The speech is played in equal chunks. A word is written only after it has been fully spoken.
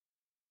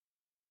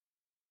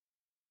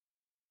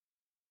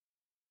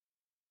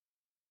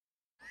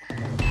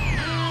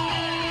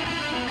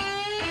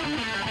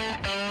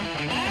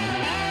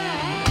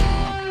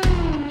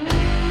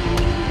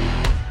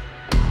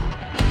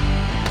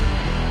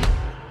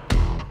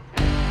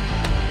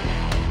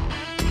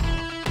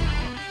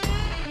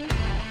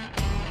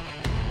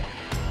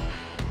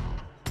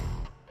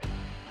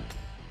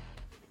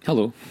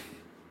Hello,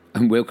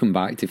 and welcome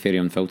back to Fairy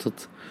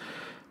Unfiltered.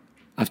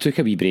 I've took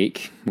a wee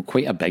break, well,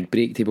 quite a big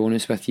break to be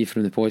honest with you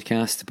from the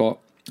podcast, but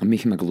I'm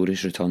making my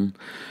glorious return.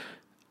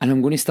 And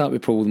I'm going to start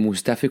with probably the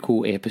most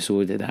difficult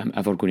episode that I'm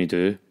ever going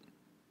to do.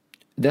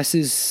 This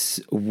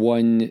is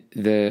one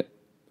that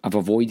I've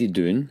avoided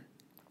doing,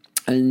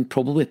 and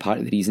probably part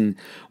of the reason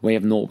why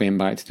I've not went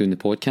back to doing the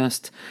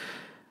podcast.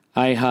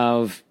 I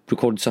have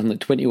recorded something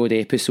like 20 odd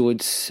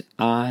episodes,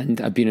 and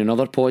I've been on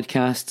other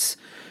podcasts,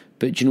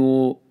 but you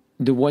know,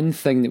 the one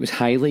thing that was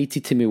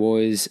highlighted to me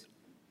was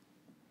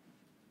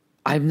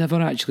I've never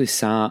actually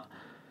sat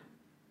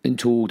and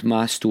told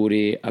my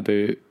story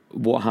about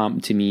what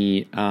happened to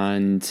me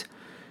and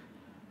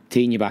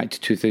taking you back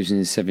to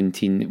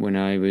 2017 when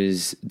I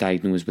was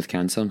diagnosed with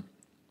cancer.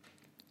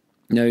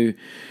 Now,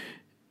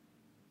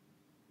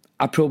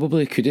 I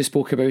probably could have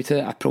spoke about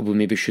it. I probably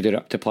maybe should have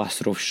ripped the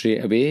plaster off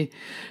straight away,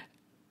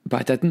 but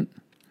I didn't.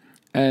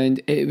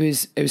 And it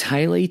was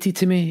highlighted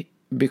to me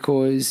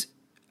because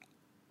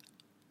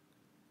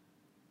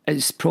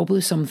it's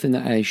probably something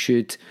that I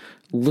should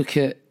look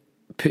at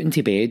putting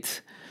to bed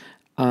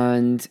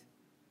and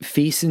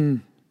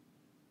facing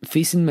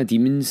my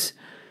demons,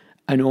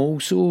 and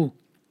also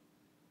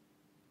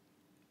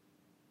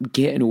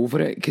getting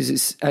over it, because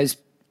it's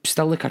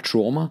still like a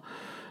trauma.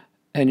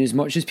 And as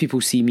much as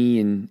people see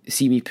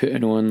me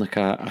putting on like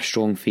a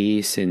strong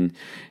face and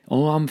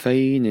I'm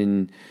fine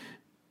and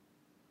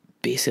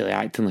basically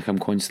acting like I'm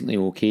constantly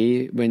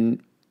okay,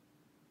 when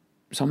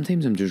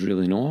sometimes I'm just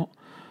really not.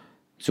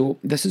 So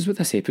this is what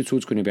this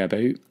episode's going to be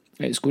about.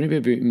 It's going to be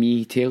about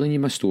me telling you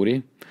my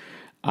story.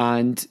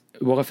 And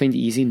will I find it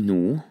easy?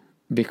 No,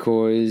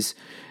 because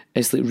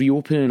it's like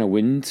reopening a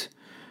wound.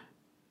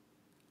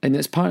 And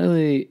it's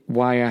partly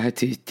why I had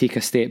to take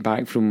a step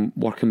back from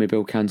working with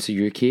Bowel Cancer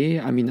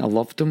UK. I mean, I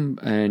loved them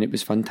and it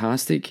was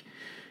fantastic.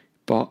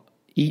 But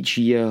each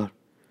year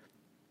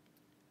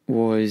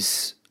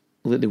was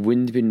like the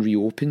wound being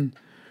reopened.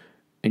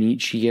 And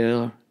each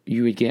year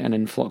you would get an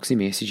influx of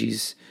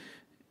messages.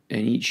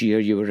 And each year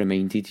you were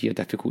reminded of your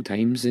difficult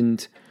times.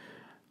 And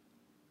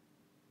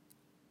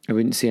I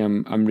wouldn't say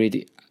I'm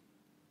ready.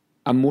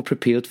 I'm more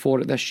prepared for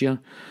it this year.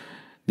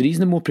 The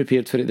reason I'm more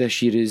prepared for it this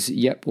year is,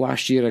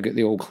 last year I got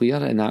the all clear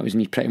and that was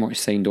me pretty much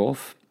signed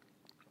off.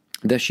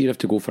 This year I have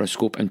to go for a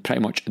scope and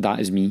pretty much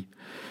that is me.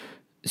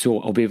 So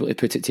I'll be able to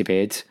put it to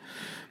bed.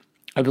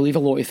 I believe a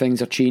lot of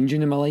things are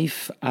changing in my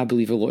life. I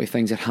believe a lot of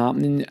things are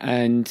happening,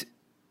 and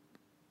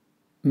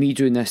me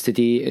doing this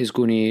today is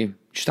going to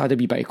just add a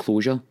wee bit of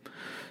closure.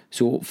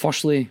 So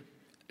firstly,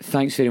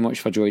 thanks very much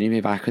for joining me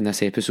back on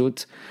this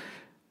episode.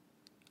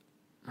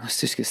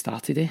 Let's just get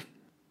started, eh?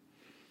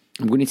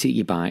 I'm going to take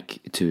you back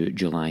to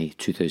July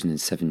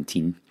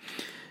 2017.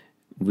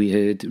 We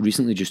had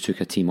recently just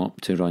took a team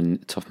up to run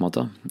Tough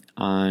Mudder,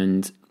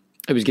 and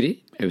it was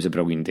great. It was a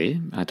brilliant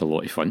day. I had a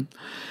lot of fun.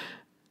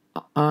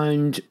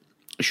 And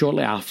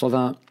shortly after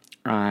that,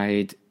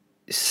 I'd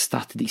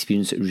started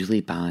experiencing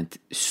really bad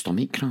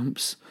stomach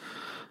cramps.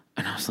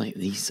 And I was like,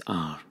 these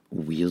are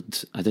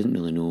weird. I didn't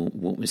really know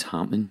what was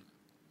happening.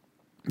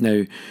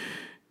 Now,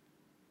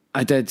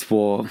 I did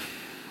what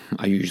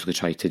I usually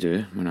try to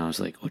do when I was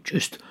like,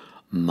 just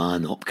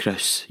man up,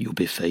 Chris, you'll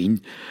be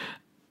fine.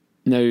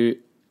 Now,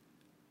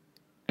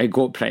 it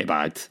got pretty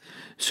bad,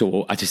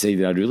 so I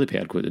decided I really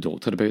better go to the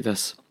doctor about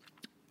this.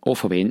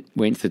 Off I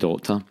went to the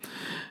doctor,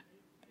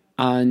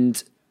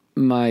 and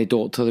my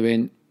doctor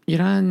went,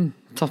 "You're on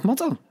Tough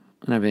Mudder?"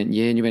 And I went,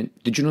 "Yeah." And he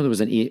went, "Did you know there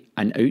was an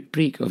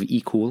outbreak of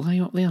E.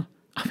 coli up there?"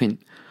 I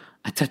went,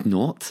 "I did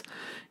not."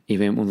 He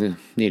went, "Well,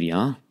 there you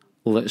are.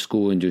 Let's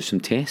go and do some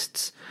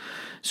tests."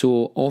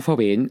 So off I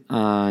went,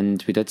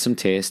 and we did some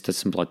tests, did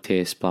some blood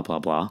tests, blah, blah,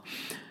 blah.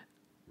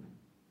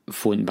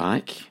 Phoned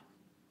back,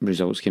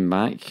 results came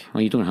back. "Oh,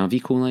 you don't have E.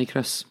 coli,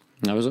 Chris."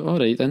 And I was like, "All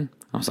right then."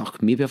 I was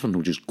like, maybe everyone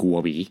will just go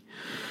away.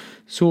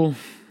 So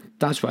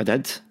that's what I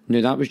did.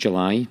 Now that was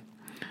July.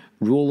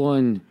 Roll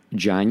on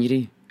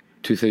January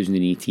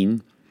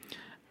 2018,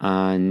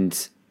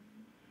 and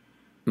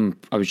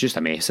I was just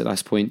a mess at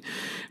this point.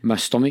 My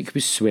stomach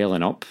was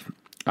swelling up.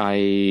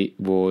 I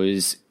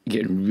was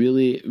getting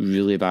really,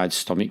 really bad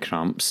stomach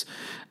cramps,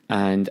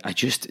 and I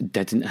just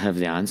didn't have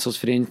the answers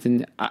for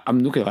anything. I'm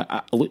not gonna lie,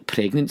 I looked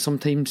pregnant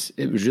sometimes.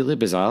 It was really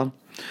bizarre.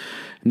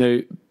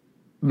 Now,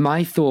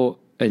 my thought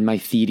and my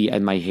theory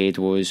in my head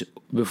was,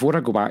 before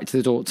I go back to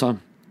the doctor,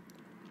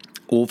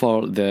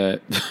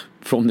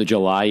 from the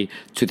July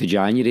to the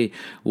January,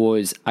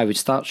 was I would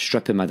start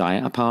stripping my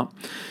diet apart.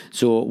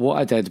 So what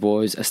I did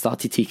was I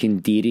started taking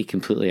dairy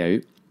completely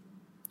out.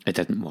 It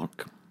didn't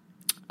work.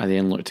 I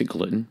then looked at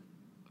gluten.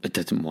 It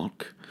didn't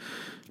work.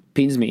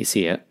 Pains me to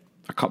say it,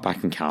 I cut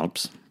back on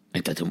carbs.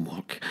 It didn't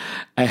work.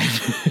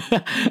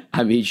 And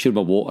I made sure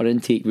my water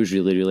intake was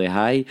really, really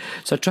high.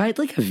 So I tried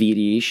like a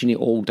variation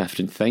of all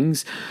different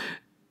things.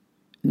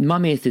 My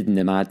method in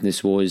the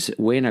madness was,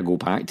 when I go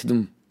back to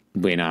them,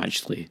 when I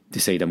actually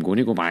decide I'm going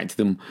to go back to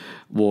them,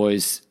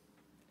 was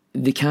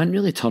they can't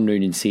really turn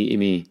around and say to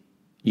me,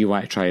 "You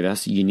want to try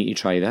this, you need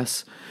to try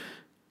this."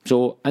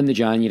 So in the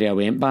January I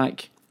went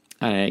back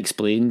and I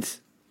explained,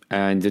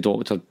 And the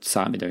doctor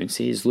sat me down and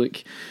says,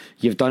 look,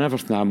 you've done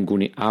everything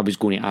I was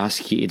going to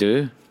ask you to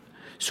do.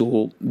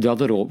 So the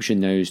other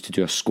option now is to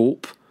do a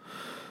scope.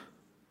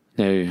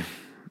 Now,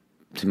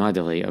 to my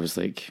delight, I was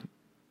like,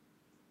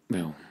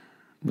 well,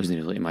 wasn't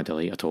really to my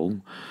delight at all.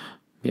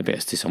 Maybe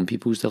it's to some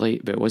people's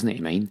delight, but it wasn't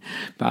to mine.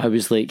 But I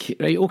was like,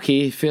 right,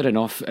 okay, fair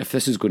enough. If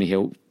this is going to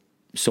help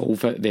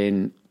solve it,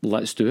 then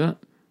let's do it.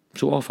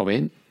 So off I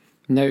went.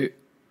 Now,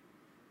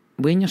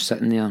 when you're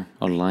sitting there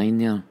or lying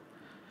there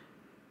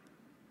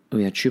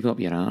with a tube up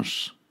your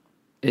arse,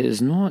 it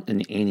is not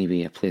in any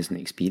way a pleasant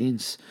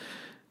experience.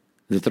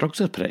 The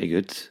drugs are pretty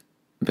good,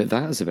 but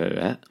that is about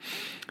it.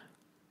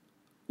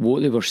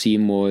 What they were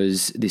saying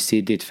was, they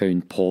said they'd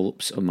found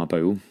polyps on my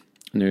bowel.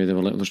 Now, they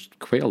were like, there's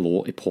quite a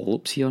lot of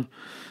polyps here.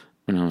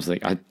 And I was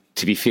like,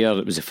 to be fair,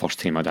 it was the first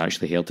time I'd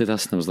actually heard of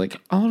this. And I was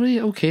like, all right,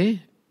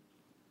 okay.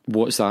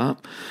 What's that?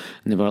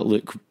 And they were like,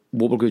 look,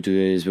 what we're going to do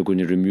is we're going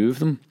to remove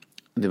them.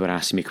 They were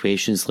asking me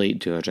questions like,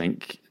 do I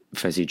drink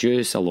fizzy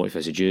juice, a lot of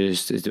fizzy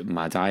juice? Is it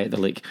my diet? They're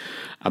like,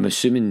 I'm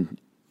assuming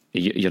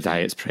your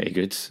diet's pretty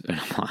good. And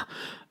I'm like,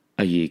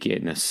 are you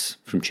getting this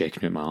from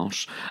checking out my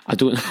arse? I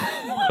don't know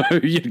how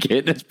you're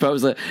getting this, but I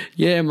was like,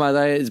 yeah, my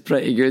diet is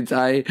pretty good.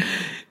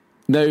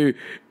 Now,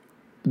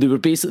 they were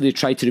basically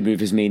trying to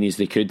remove as many as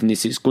they could, and they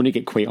said it's going to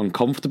get quite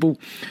uncomfortable.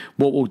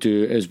 What we'll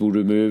do is we'll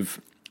remove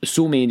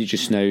so many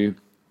just now,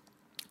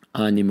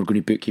 and then we're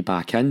going to book you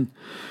back in.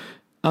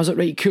 I was like,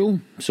 right, cool.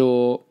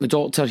 So the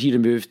doctor, he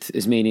removed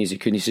as many as he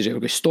could. He says, right,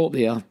 we're going to stop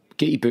there,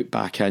 get you booked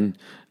back in,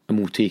 and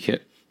we'll take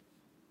it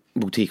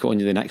on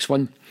to the next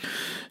one.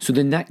 So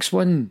the next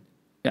one,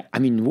 I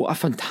mean, what a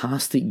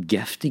fantastic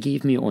gift they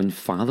gave me on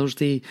Father's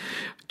Day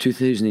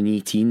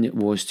 2018 it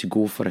was to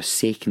go for a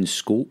second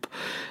scope.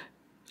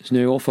 So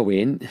now off I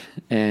went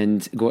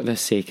and got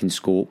this second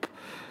scope,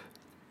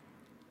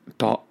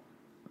 but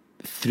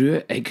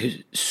through it got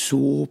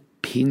so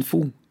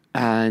painful,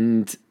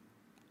 and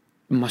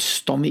my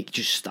stomach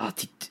just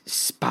started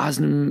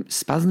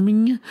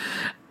spasming,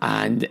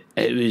 and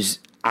it was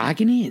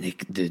agony. And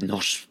the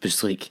nurse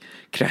was like,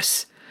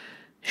 Chris,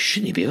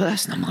 shouldn't you be like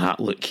this? And I'm like,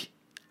 look,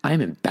 I'm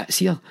in bits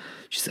here.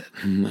 She's like,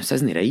 this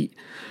isn't right.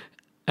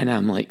 And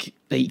I'm like,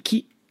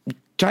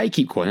 try to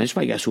keep going. I just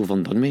want to get this over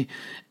and done with.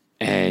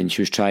 And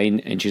she was trying,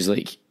 and she's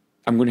like,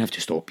 I'm going to have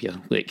to stop here.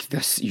 Like,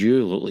 this,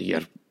 you look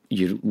like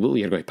you're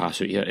going to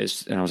pass out here.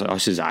 And I was like,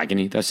 this is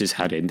agony. This is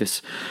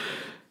horrendous.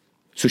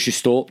 So she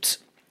stopped,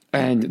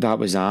 and that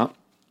was that.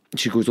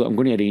 She goes, look, I'm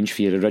going to arrange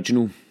for your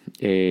original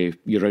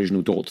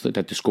doctor that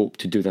did the scope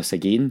to do this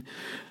again.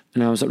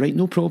 And I was like, right,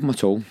 no problem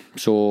at all.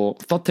 So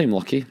third time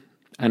lucky,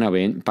 and I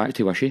went back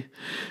to Wishy,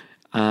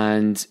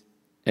 and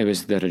it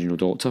was the original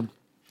doctor.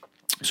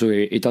 So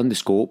he done the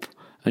scope,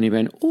 and he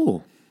went,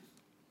 oh.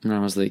 And I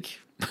was like,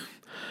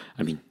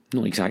 I mean,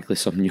 not exactly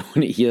something you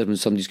want to hear when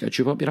somebody's got a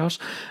tube up your arse.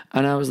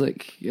 And I was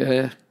like,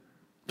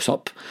 what's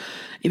up?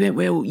 He went,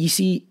 well, you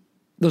see,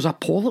 there's a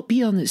polyp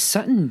here and it's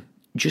sitting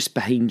just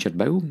behind your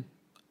bowel.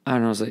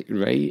 And I was like,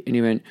 right. And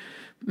he went,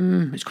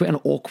 it's quite an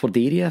awkward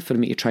area for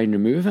me to try and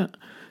remove it.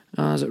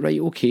 And I was like,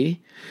 right, okay.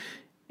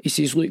 He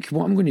says, look,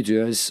 what I'm going to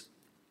do is,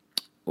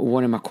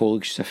 one of my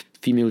colleagues, she's a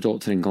female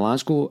doctor in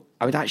Glasgow,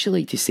 I would actually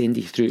like to send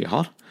you through to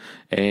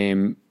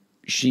her.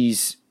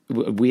 She's,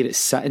 where it's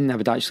sitting, I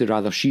would actually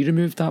rather she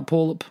removed that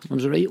polyp. I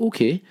was like, right,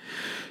 okay.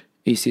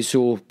 He says,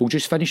 so we'll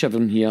just finish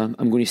everything here.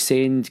 I'm going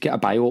to get a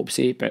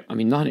biopsy, but I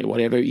mean, nothing to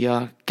worry about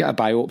here. Get a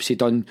biopsy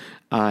done,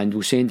 and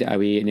we'll send it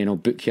away, and then I'll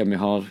book you in with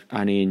her,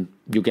 and then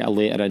you'll get a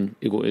letter in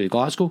to go to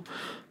Glasgow.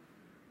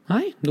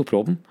 Aye, no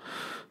problem.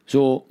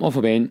 So off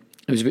I went.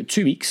 It was about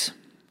 2 weeks,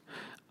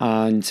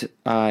 and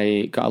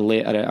I got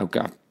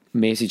a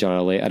message or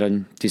a letter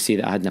in to say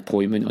that I had an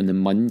appointment on the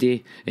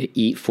Monday at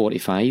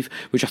 8:45,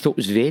 which I thought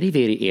was very,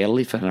 very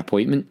early for an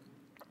appointment.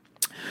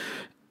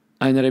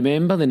 And I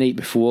remember the night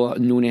before,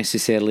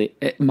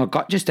 my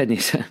gut just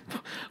didn't sit.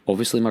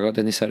 Obviously my gut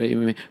didn't sit right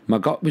with me. My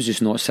gut was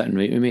just not sitting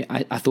right with me.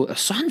 I thought, there's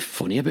something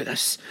funny about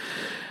this.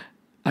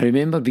 I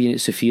remember being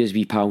at Sophia's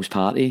wee pal's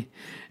party,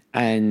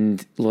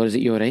 and Laura's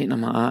like, you alright? And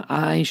I'm like,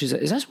 aye. And she's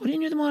like, is this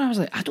worrying you tomorrow? I was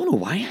like, I don't know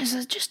why. Is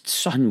there just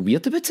something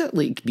weird about it,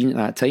 like being at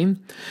that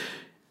time?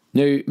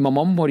 Now, my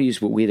mum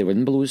worries what way the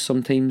wind blows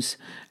sometimes,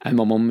 and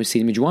my mum was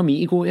saying, do you want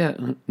me to go to it?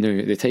 Now,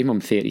 at the time I'm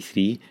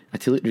 33, I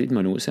read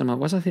my notes, and I'm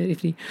like, was I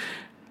 33?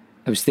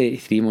 I was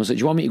 33, and I was like,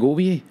 do you want me to go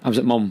with you? I was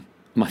like, Mum,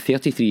 I'm a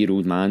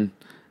 33-year-old man,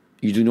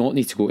 you do not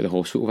need to go to the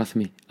hospital with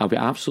me, I'll be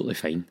absolutely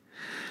fine.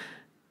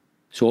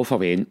 So off I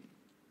went,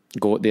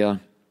 got there,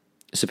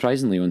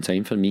 surprisingly on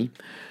time for me,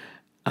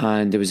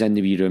 and I was in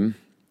the wee room,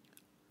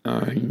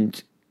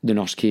 and the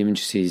nurse came and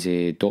she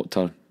says,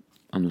 Doctor,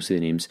 I'm not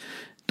saying the names,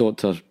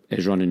 Doctor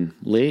is running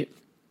late.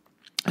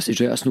 I says,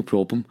 right, that's no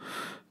problem.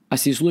 I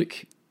says,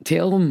 look,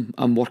 tell them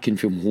I'm working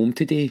from home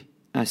today.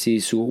 I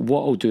says, so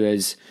what I'll do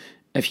is,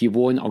 if you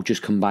want, I'll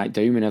just come back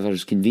down whenever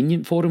it's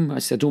convenient for him. I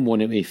said, I don't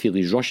want him to feel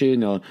he's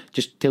rushing, or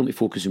just tell him to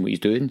focus on what he's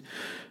doing.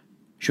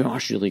 She went,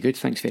 that's really good,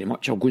 thanks very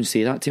much, I'll go and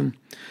say that to him.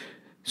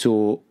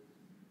 So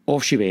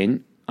off she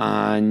went,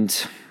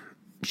 and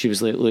she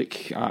was like, look,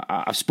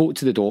 I spoke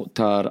to the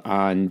doctor,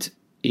 and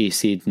he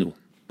said no.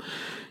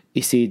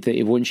 He said that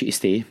he wants you to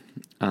stay,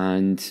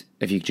 and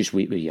if you could just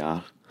wait where you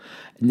are.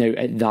 Now,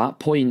 at that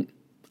point,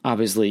 I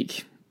was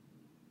like,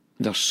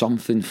 there's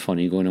something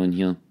funny going on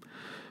here.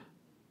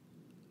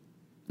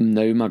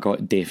 Now my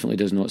gut definitely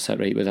does not sit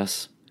right with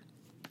this.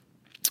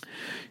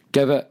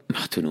 Give it,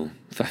 I don't know,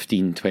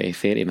 15, 20,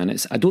 30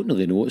 minutes. I don't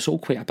really know. It's all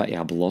quite a bit of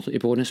a blur, to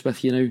be honest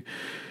with you now.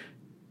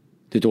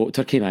 The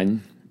doctor came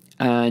in,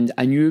 and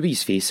I knew with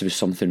his face there was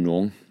something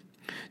wrong.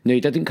 Now,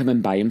 he didn't come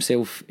in by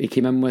himself. He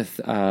came in with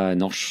a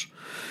nurse.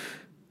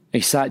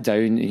 He sat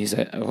down and he's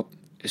like, oh,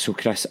 so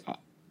Chris,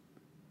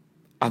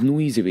 I've no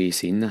easy way of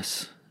saying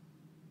this.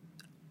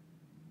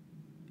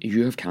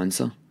 You have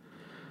cancer.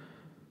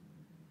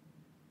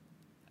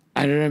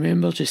 And I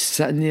remember just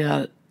sitting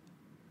there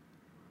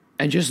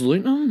and just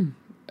looking at him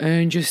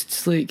and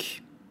just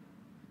like,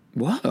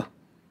 what?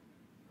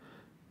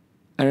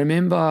 I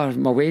remember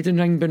my wedding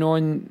ring being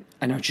on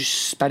and I was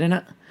just spinning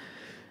it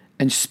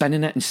and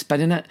spinning it and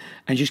spinning it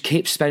and just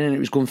kept spinning. It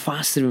was going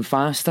faster and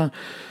faster.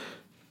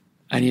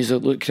 And he's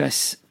like, look,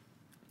 Chris,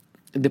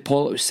 the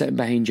polyp sitting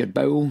behind your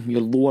bowel,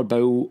 your lower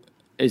bowel,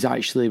 is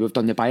actually, we've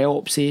done the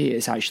biopsy,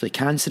 it's actually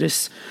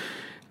cancerous,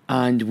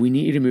 and we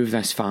need to remove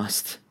this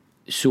fast.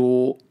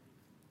 So,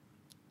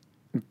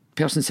 the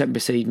person sitting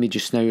beside me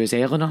just now is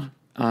Eleanor,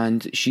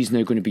 and she's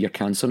now going to be your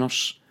cancer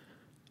nurse.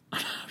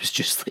 And I was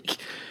just like,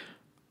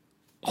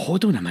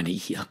 hold on a minute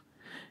here.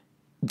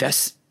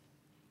 This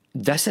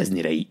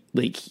isn't right.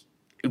 Like,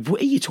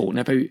 what are you talking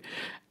about?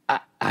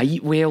 I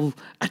eat well,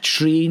 I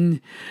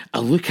train, I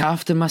look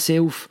after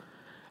myself,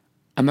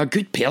 I'm a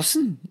good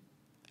person.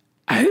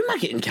 How am I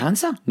getting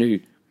cancer? Now,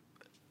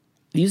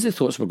 these are the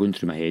thoughts that were going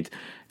through my head.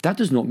 That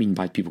does not mean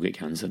bad people get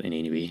cancer in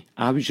any way.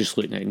 I was just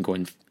looking at it and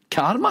going,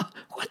 karma?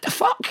 What the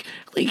fuck?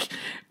 Like,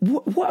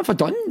 what have I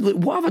done? Like,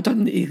 what have I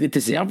done to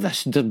deserve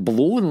this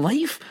blow in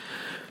life?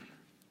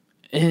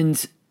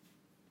 And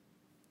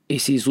he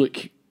says,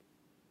 look,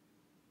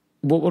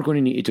 what we're going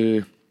to need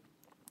to do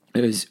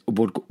is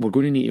we're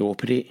going to need to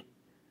operate,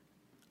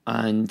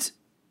 and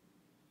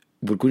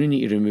we're going to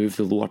need to remove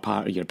the lower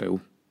part of your bowel.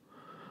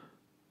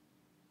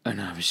 And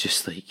I was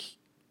just like,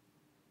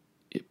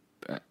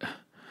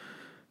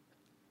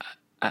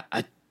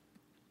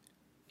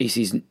 he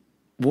says,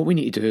 what we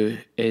need to do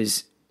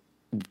is,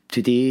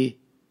 today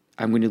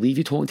I'm going to leave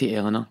you talking to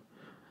Eleanor,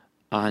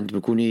 and we're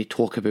going to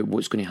talk about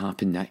what's going to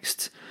happen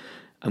next.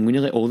 I'm going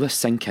to let all this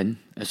sink in.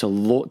 It's a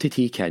lot to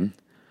take in.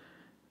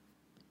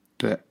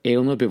 But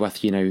Eleanor will be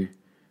with you now,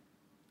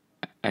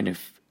 and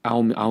if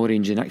I'll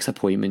arrange the next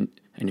appointment,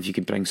 and if you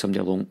could bring somebody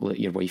along, let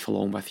your wife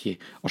along with you,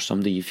 or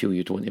somebody you feel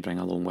you'd want to bring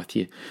along with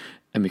you,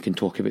 and we can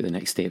talk about the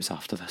next steps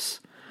after this.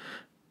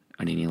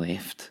 And then he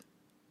left.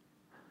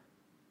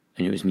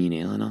 And it was me and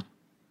Eleanor.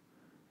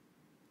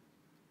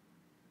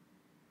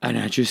 And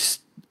I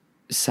just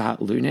sat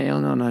looking at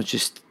Eleanor, and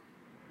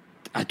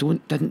I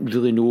didn't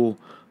really know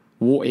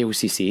what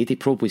else he said. He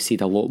probably said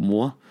a lot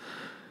more.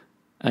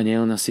 And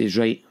Eleanor says,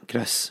 right,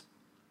 Chris,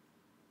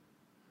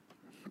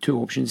 2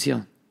 options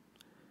here.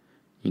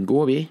 You can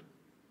go away,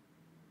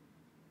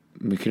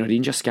 we can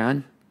arrange a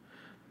scan,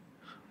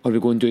 or we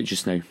go and do it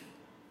just now. Do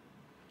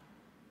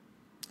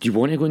you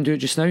want to go and do it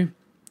just now?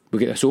 We'll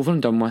get this over and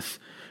done with,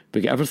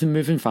 we get everything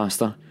moving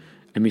faster,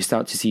 and we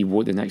start to see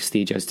what the next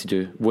stage is to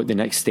do, what the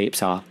next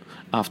steps are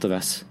after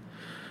this.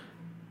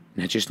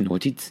 And I just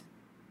nodded.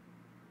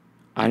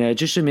 And I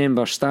just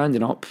remember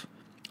standing up,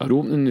 or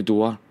opening the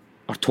door,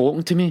 or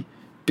talking to me,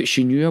 but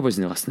she knew I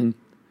wasn't listening.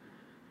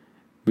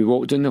 We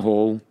walked down the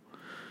hall,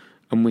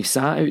 and we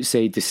sat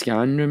outside the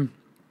scan room,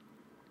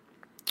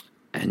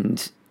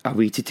 and I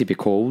waited to be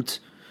called.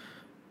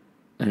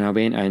 And I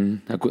went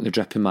in, I got the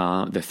drip in my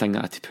arm, the thing that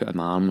I had to put in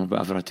my arm, or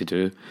whatever I had to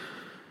do.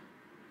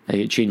 I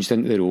get changed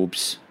into the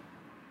robes,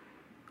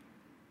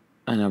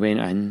 and I went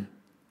in,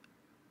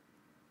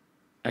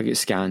 I got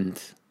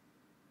scanned,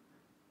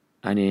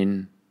 and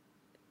then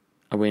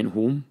I went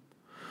home.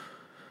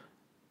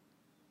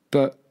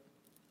 But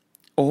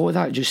all of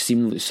that just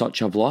seemed like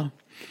such a blur.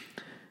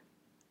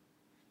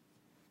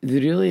 The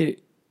really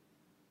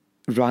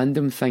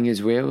random thing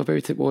as well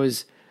about it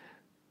was,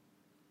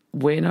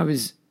 when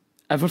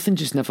everything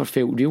just never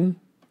felt real.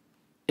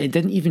 It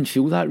didn't even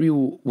feel that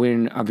real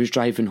when I was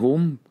driving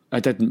home. I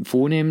didn't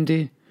phone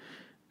MD.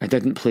 I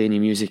didn't play any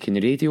music in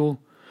the radio.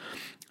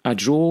 I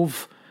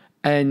drove,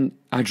 and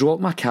I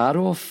dropped my car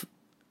off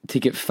to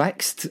get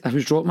fixed. I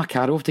was dropping my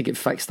car off to get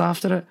fixed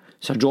after it.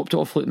 So I dropped it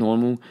off like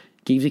normal,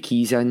 gave the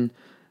keys in,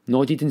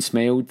 nodded and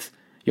smiled.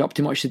 You up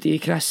to much today,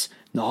 Chris?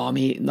 No,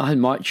 mate, nothing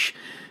much.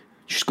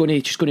 Just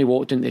gonna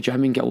walk down to the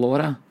gym and get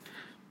Laura.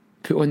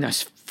 Put on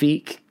this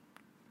fake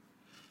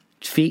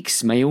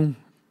smile,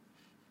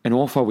 and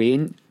off I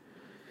went.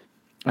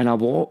 And I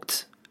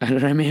walked, and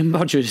I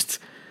remember just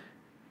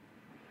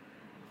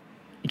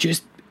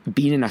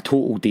being in a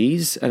total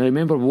daze. And I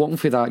remember walking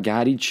through that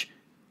garage,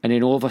 and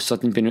then all of a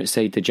sudden being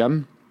outside the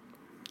gym.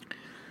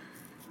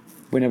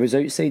 When I was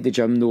outside the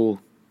gym though,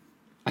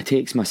 I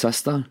text my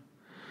sister,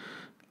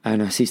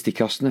 and I says to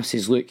Kirsten, I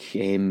says, look,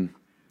 I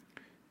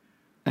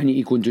need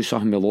to go and do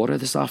something with Laura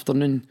this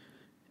afternoon.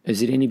 is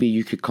there any way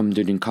you could come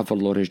down and cover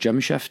Laura's gym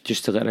shift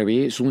just to let her away?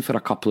 It's only for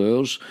a couple of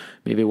hours,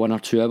 maybe 1 or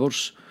 2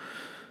 hours.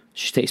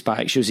 She texts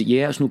back, she was like,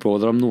 yeah, it's no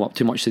bother, I'm not up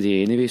too much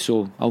today anyway,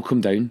 so I'll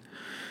come down.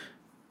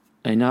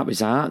 And that was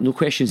that, no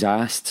questions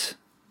asked.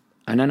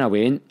 And then I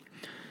went.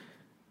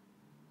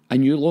 I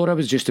knew Laura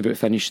was just about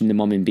finishing the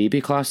mum and baby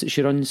class that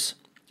she runs.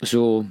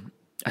 So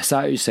I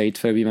sat outside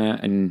for a wee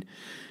minute, and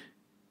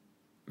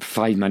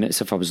 5 minutes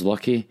if I was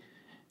lucky.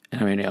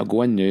 And I went, I'll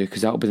go in now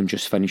because that'll be them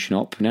just finishing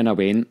up. And then I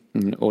went,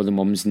 and all the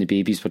mums and the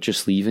babies were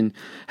just leaving.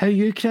 How are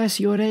you, Chris?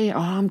 You alright? Oh,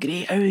 I'm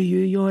great. How are you?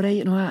 You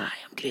alright? No, I'm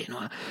great.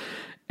 No.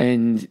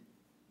 And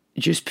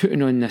just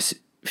putting on this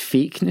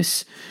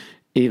fakeness,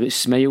 like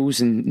smiles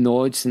and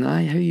nods and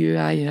aye, how are you?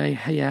 Aye,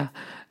 hiya.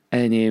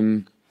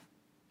 And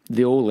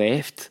they all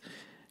left.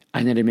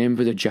 And I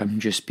remember the gym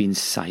just being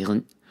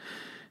silent.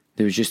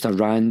 There was just a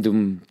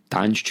random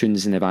dance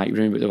tunes in the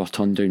background, but they were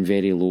turned down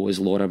very low as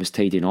Laura was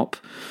tidying up.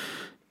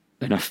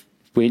 And I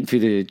went through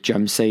the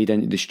gym side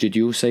into the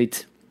studio side,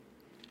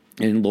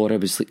 and Laura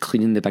was like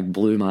cleaning the big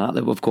blue mat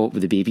that we've got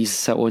with the babies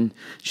sit on.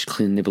 She's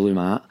cleaning the blue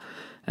mat,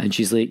 and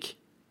she's like,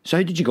 so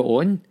how did you get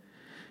on?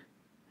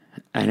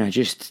 And I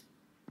just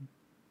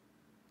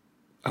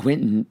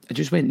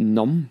went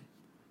numb.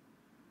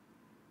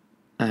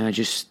 And I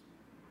just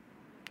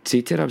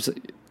said to her, I was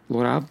like,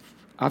 Laura,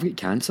 I've got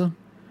cancer.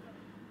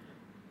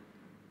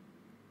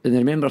 And I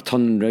remember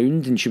turning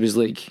round and she was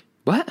like,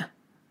 what?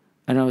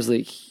 And I was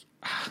like,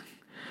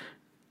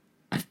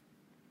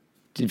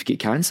 did you get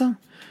cancer?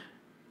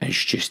 And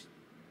she just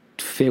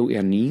fell to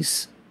her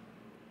knees.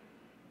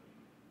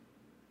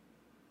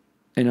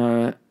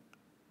 And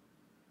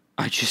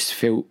I just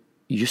felt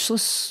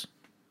useless.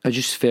 I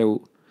just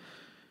felt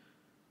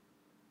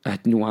I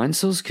had no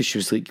answers, because she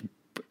was like,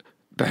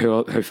 but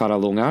how far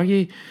along are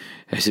you?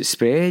 Has it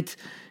spread?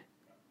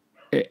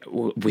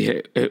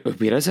 Where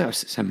is it?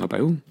 It's in my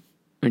bowel.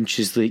 And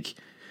she's like,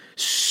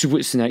 so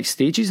what's the next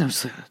stages? And I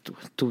was like,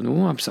 I don't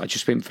know. I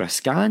just went for a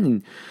scan,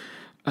 and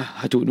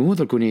I don't know.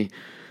 They're going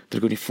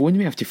to phone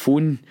me. I have to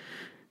phone.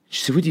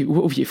 She said,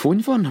 what have you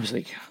phoned for? And I was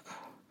like,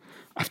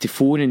 I have to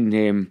phone,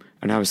 and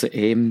I was like,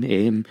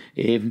 and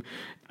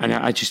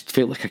I just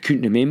felt like I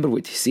couldn't remember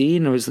what to say,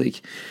 and I was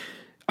like,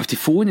 I have to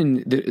phone,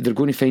 and they're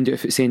going to find out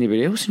if it's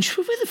anywhere else. And she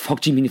said, what the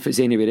fuck do you mean if it's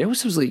anywhere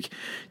else? I was like,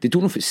 they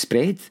don't know if it's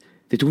spread.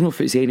 They don't know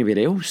if it's anywhere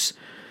else.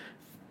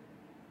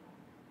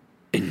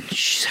 And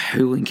she's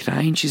howling,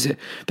 crying. She's like,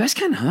 but this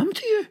can't happen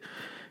to you.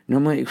 And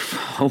I'm like,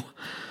 well,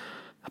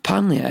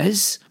 apparently it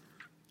is.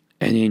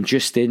 And then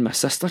just then my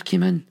sister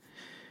came in.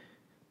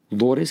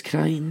 Laura's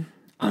crying.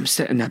 I'm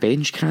sitting on a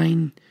bench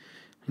crying.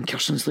 And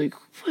Kirsten's like,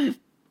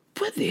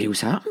 what the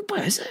hell's happened?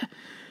 What is it?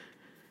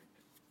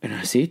 And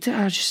I said to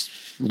her,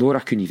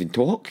 Laura couldn't even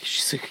talk.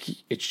 She's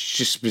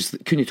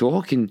like, couldn't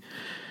talk. And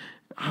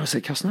I was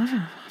like, Kirsten,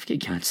 I've got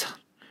cancer.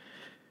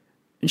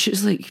 And she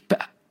was like,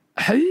 but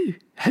how?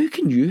 How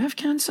can you have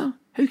cancer?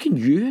 How can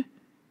you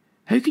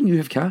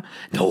have cancer?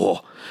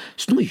 No,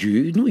 it's not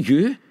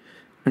you.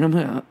 And I'm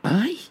like,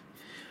 aye.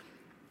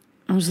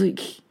 I was like,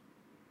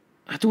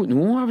 I don't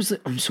know. I was like,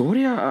 I'm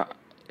sorry.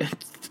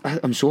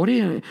 I'm sorry.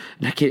 And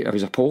I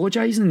was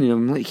apologising, and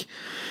I'm like,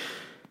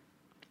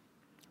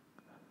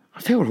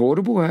 I felt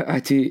horrible.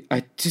 I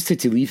just had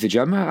to leave the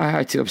gym. I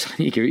was like,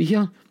 I need to get out of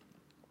here.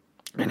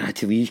 And I had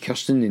to leave.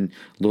 Kirsten and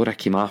Laura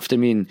came after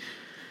me, and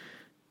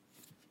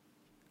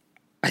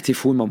I had to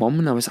phone my mum,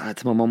 and I was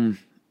at my mum,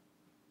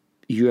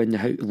 you in the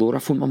house? Laura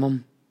phoned my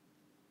mum.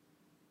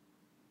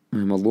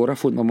 And Laura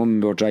phoned my mum,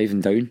 and we were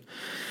driving down,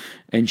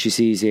 and she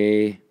says,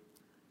 are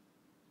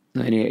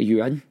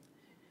you in?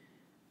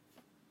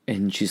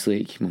 And she's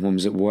like, my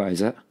mum's like, what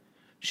is it?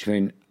 She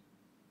went,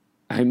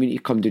 I mean to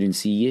come down and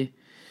see you.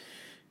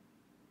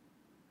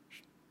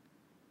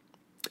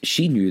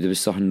 She knew there was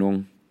something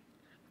wrong.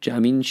 Do you know what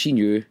I mean? She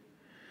knew.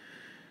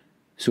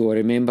 So I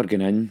remember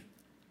going in,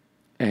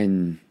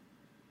 and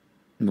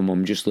my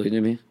mum just looked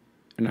at me,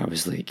 and I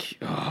was like,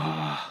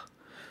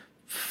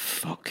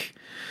 fuck.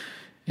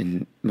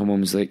 And my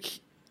mum's like,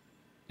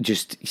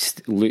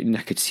 just looking,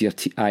 I could see her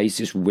eyes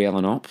just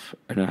welling up,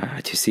 and I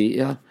had to say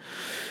to her,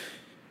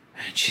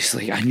 and she's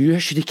like, I knew I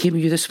should have came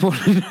with you this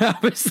morning. I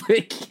was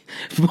like,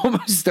 Mum,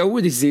 I still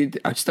would have said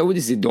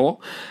no.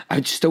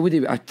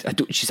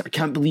 She's like, I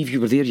can't believe you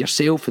were there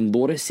yourself. And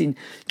Laura's saying,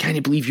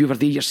 can't believe you were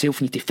there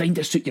yourself, you need to find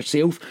a suit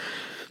yourself.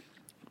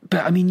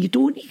 But I mean, you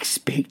don't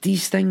expect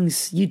these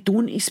things.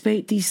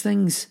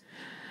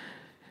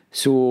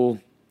 So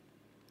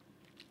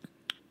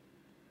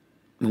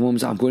my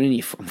mum's like,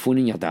 I'm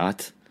phoning your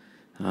dad.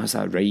 And I was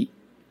like, right.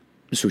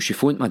 So she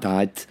phoned my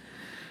dad,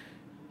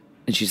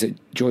 and she's like,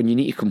 John, you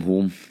need to come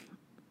home.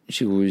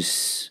 She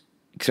goes,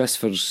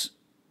 Christopher's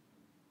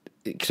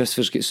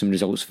got some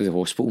results for the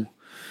hospital.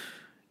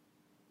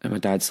 And my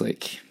dad's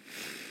like,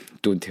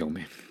 don't tell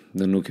me,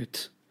 they're no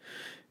good.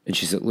 And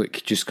she's like,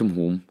 look, just come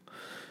home.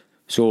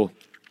 So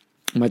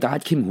my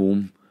dad came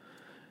home,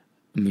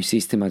 and we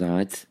says to my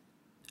dad,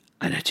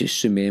 and I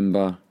just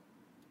remember,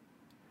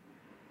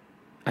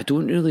 I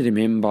don't really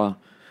remember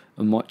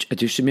much. I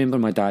just remember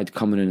my dad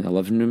coming in the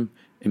living room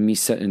and me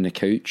sitting on the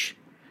couch,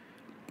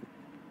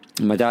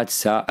 My dad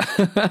sat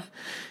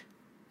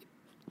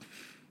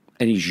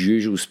in his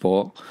usual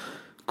spot,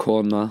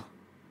 corner,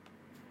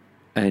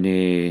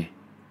 and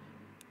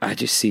I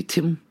just said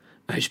to him,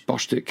 I just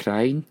burst out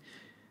crying,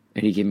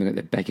 and he gave me like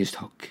the biggest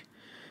hug,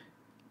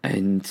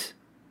 and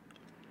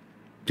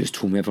just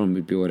told me everything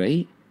would be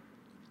alright.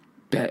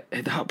 But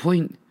at that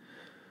point,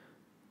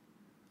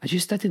 I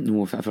just didn't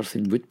know if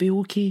everything would be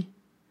okay,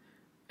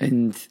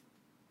 and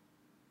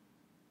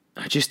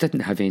I just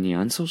didn't have any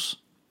answers.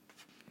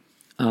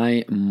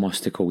 I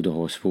must have called the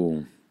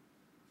hospital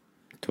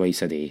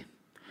twice a day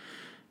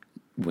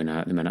when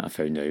the minute I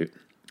found out.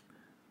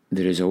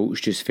 The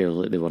results just felt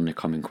like they weren't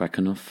coming quick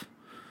enough.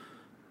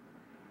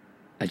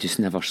 I just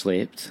never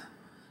slept.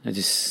 I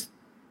just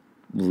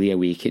lay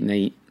awake at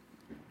night,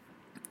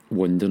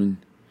 wondering,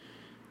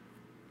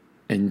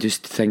 and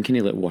just thinking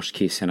of like worst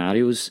case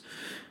scenarios.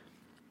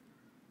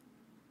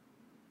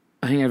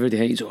 I think everybody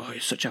thinks, oh, you're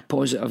such a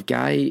positive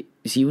guy.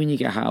 See, when you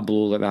get hit a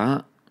blow like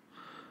that,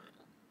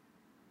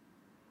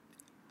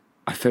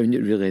 I found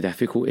it really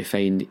difficult to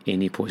find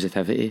any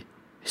positivity,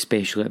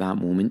 especially at that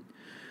moment.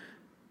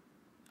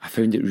 I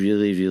found it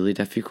really, really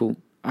difficult.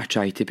 I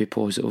tried to be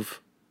positive.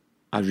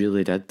 I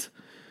really did.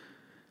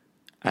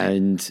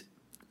 And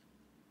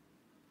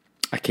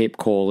I kept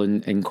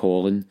calling, and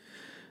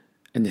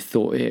the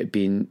thought of it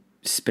being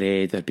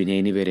spread or being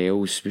anywhere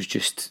else was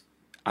just,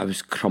 I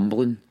was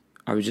crumbling.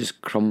 I was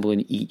just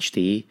crumbling each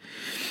day.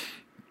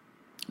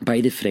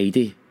 By the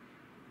Friday,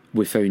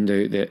 we found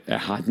out that it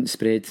hadn't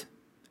spread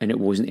and it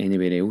wasn't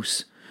anywhere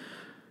else.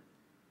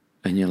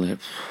 And you're like,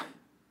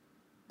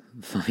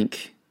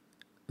 thank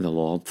the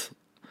Lord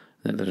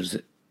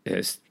that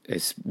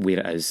it's where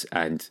it is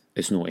and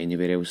it's not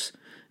anywhere else.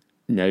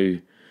 Now,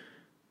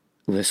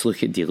 let's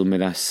look at dealing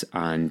with this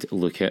and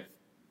look at,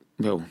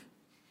 well,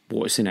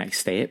 what's the next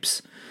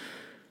steps?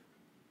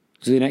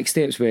 So the next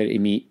steps were to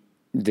meet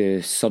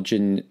the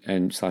surgeon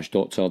and /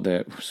 doctor,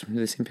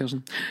 the same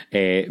person,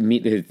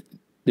 meet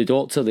the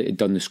doctor that had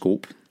done the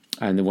scope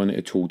and the one that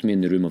had told me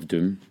in the Room of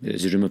Doom. It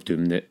was the Room of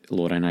Doom that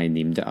Laura and I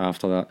named it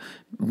after that.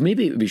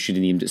 Maybe we should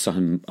have named it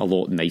something a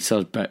lot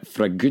nicer, but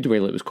for a good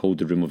while it was called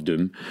the Room of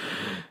Doom.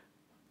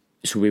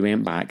 So we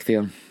went back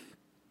there,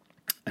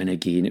 and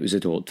again it was a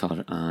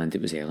doctor and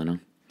it was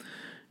Eleanor.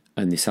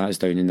 And they sat us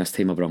down, and this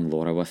time I brought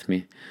Laura with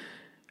me,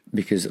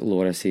 because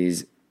Laura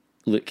says,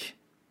 look,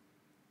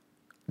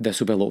 this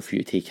will be a lot for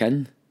you to take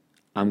in.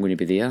 I'm going to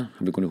be there.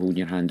 I'm going to hold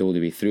your hand all the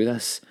way through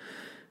this.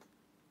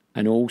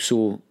 And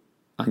also,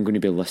 I'm going to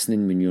be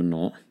listening when you're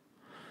not.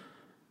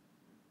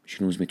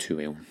 She knows me too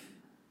well.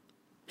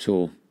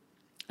 So,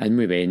 in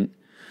we went,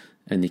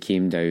 and they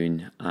came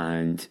down,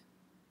 and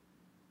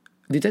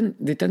they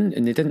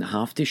didn't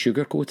have to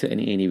sugarcoat it in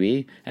any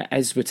way. It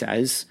is what it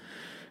is.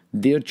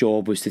 Their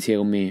job was to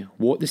tell me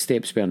what the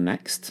steps were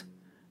next,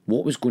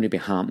 what was going to be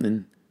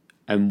happening,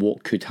 and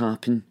what could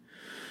happen.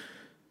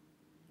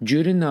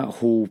 During that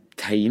whole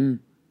time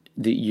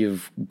that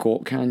you've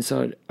got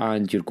cancer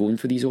and you're going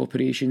for these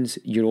operations,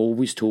 you're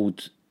always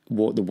told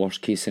what the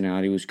worst case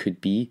scenarios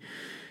could be.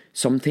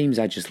 Sometimes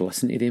I just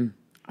listened to them.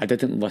 I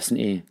didn't listen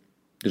to,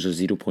 there's a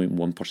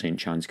 0.1%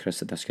 chance, Chris,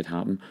 that this could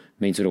happen.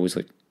 Mine are always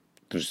like,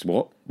 there's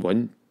what?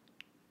 1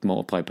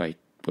 multiplied by,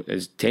 what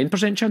is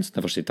 10% chance?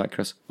 Never said that,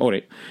 Chris. All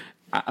right.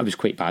 I was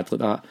quite bad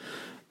like that.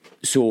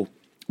 So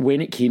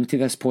when it came to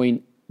this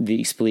point, they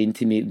explained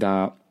to me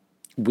that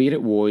where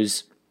it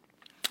was,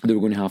 they were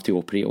going to have to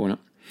operate on it.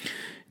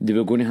 They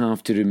were going to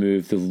have to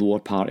remove the lower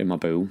part of my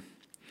bowel.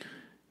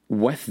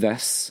 With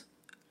this,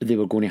 they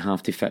were going to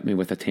have to fit me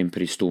with a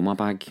temporary stoma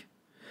bag.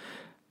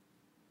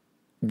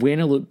 When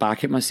I look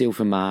back at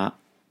myself and my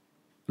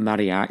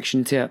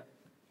reaction to it,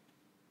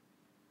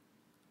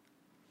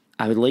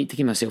 I would like to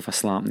give myself a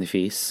slap in the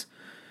face,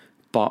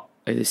 but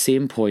at the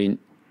same point,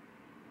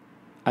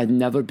 I'd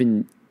never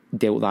been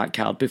dealt that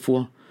card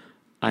before,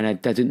 and I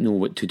didn't know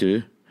what to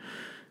do.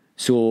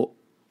 So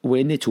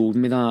when they told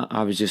me that,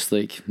 I was just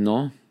like,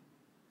 no,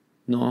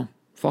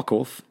 fuck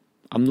off.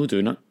 I'm not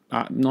doing it.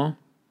 No,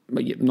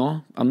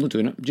 I'm not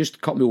doing it.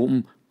 Just cut me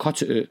open,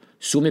 cut it out,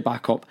 sew me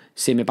back up,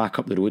 send me back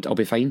up the road, I'll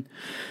be fine.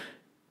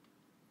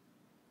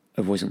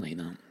 It wasn't like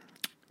that.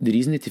 The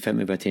reason they fit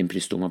me with a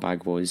temporary stoma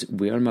bag was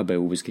where my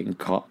bowel was getting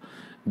cut,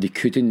 they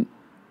couldn't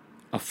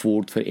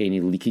afford for any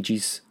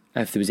leakages.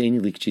 If there was any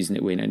leakages and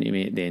it went into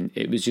me, then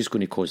it was just going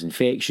to cause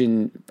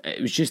infection.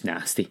 It was just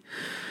nasty.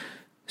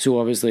 So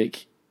I was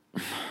like,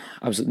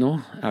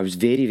 no. I was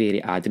very,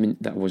 very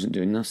adamant that I wasn't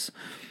doing this.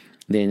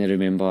 Then I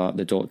remember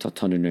the doctor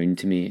turning around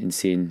to me and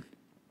saying,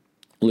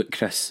 look,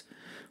 Chris,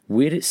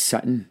 where it's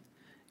sitting,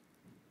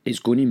 it's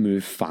going to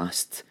move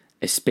fast,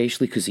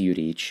 especially because of your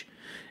age,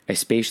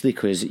 especially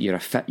because you're a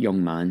fit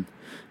young man.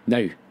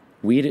 Now,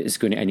 where it is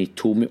going to, and he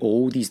told me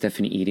all these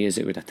different areas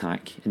it would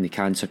attack, and the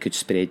cancer could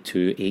spread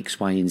to X,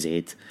 Y, and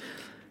Z.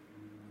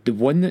 The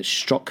one that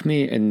struck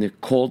me, and the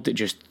chord that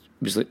just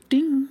was like,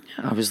 ding,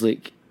 I was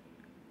like,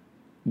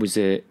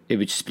 it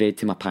would spread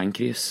to my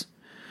pancreas.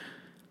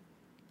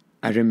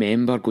 I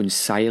remember going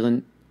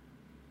silent,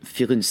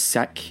 feeling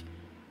sick,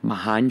 my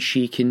hand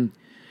shaking,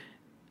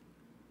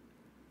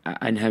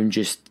 and him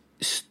just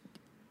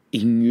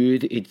he knew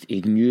that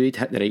he knew he'd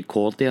hit the right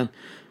chord there,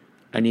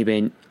 and he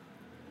went,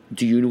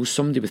 "Do you know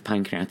somebody with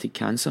pancreatic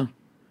cancer?"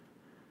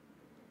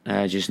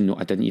 I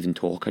didn't even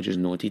talk. I just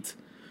nodded,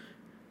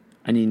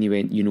 and then he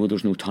went, "You know,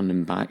 there's no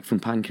turning back from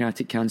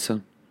pancreatic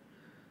cancer,"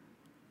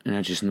 and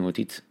I just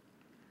nodded.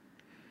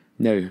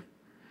 Now,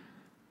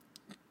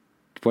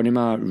 one of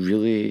my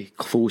really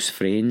close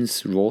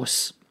friends,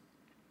 Ross,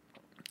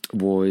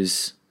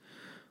 was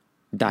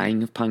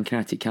dying of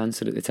pancreatic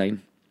cancer at the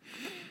time.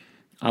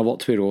 I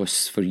worked with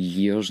Ross for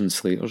years in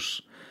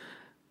Slater's.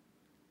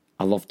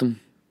 I loved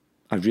him.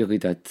 I really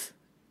did.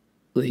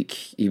 Like,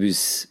 he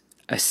was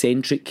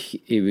eccentric,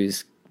 he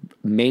was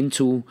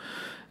mental.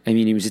 I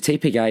mean, he was the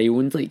type of guy who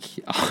owned like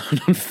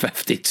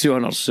 150,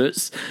 200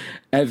 suits.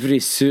 Every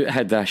suit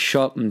had a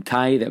shirt and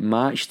tie that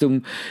matched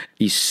him.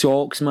 His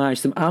socks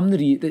matched him.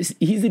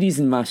 He's the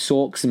reason my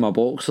socks and my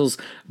boxers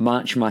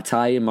match my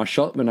tie and my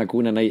shirt when I go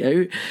on a night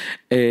out.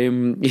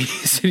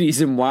 He's the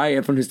reason why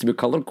everyone has to be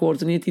colour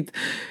coordinated.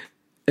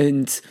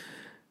 And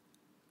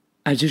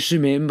I just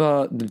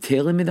remember them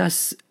telling me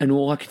this, and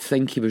all I could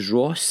think he was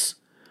Ross.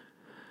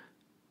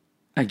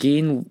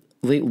 Again,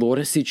 like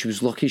Laura said, she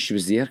was lucky she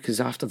was there, because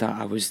after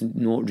that I was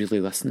not really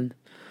listening.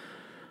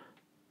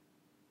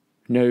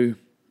 Now,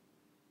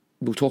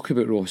 we'll talk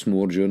about Ross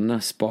more during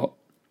this, but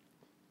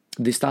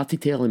they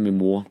started telling me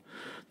more.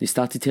 They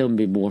started telling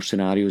me more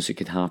scenarios that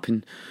could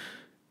happen.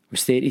 I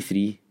was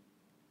 33.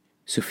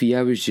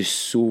 Sophia was just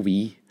so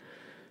wee.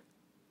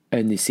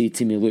 And they say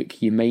to me,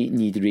 look, you might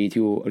need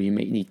radio or you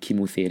might need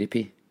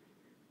chemotherapy.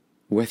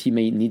 With you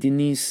might needing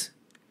these,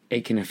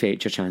 it can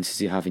affect your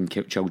chances of having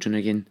children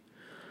again.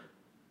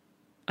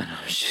 And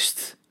I was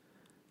just,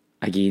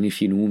 again,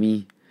 if you know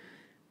me,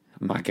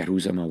 my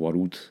girls are my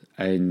world.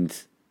 And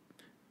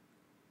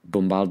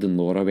bombarding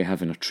Laura with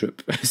having a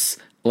trip is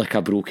like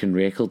a broken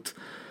record.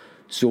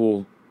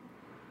 So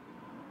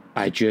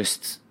I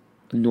just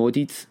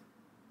nodded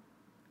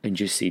and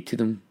just said to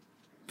them,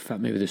 fit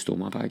me with a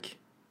stoma bag.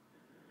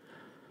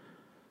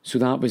 So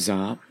that was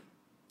that.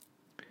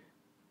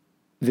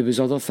 There was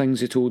other things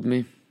they told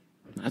me.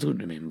 I don't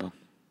remember.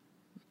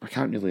 I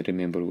can't really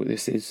remember what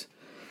this is.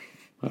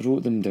 I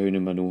wrote them down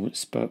in my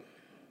notes, but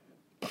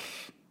at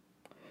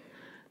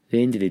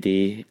the end of the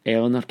day,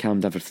 Eleanor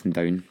calmed everything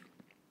down.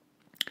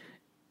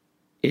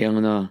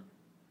 Eleanor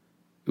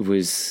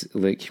was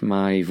like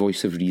my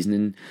voice of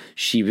reasoning.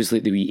 She was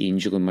like the wee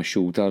angel on my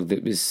shoulder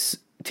that was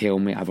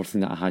telling me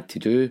everything that I had to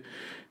do,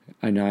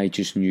 and I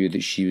just knew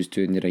that she was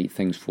doing the right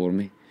things for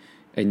me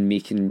and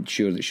making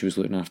sure that she was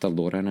looking after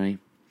Laura and I.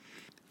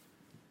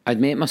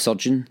 I'd met my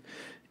surgeon.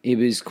 He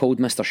was called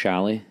Mr.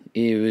 Shalley.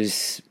 He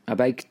was a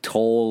big,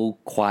 tall,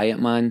 quiet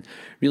man,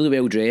 really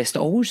well dressed. I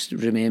always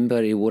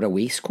remember he wore a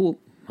waistcoat.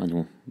 I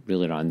know,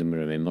 really random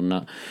remembering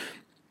that.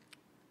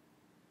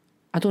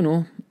 I don't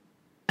know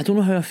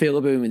how I felt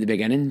about him at the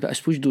beginning, but I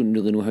suppose you don't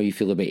really know how you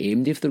feel about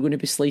MD if they're going to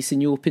be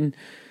slicing you open.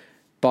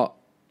 But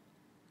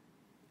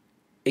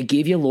it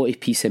gave you a lot of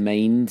peace of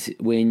mind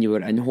when you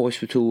were in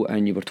hospital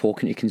and you were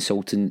talking to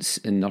consultants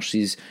and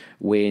nurses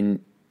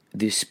when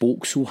they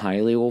spoke so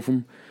highly of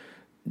him.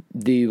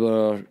 He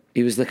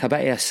was like a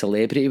bit of a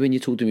celebrity when you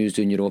told him he was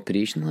doing your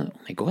operation. Like, oh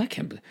my God, I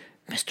can't believe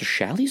Mr.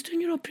 Shalley's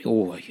doing your operation.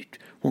 Oh, you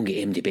won't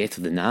get MD better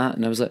than that.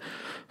 And I was like,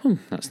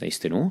 that's nice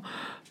to know.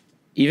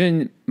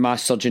 Even my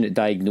surgeon that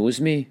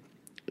diagnosed me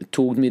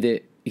told me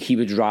that he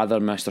would rather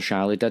Mr.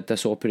 Shalley did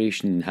this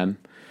operation than him,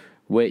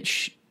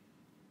 which,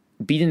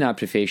 being in that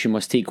profession,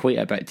 must take quite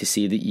a bit to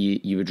say that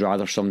you would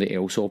rather somebody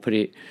else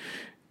operate.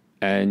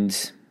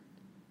 And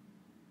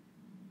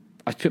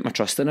I put my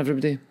trust in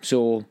everybody,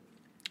 so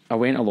I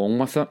went along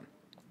with it.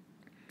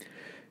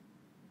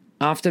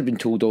 After being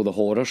told all the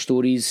horror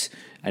stories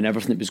and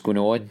everything that was going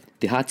on,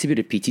 they had to be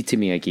repeated to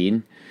me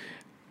again.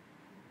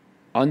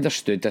 I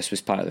understood this was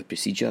part of the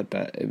procedure,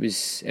 but it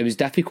was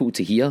difficult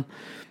to hear.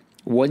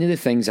 One of the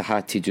things I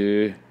had to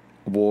do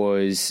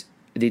was,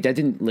 they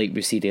didn't, like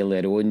we said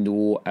earlier on,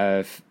 know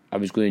if I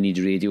was going to need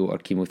radio or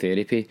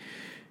chemotherapy.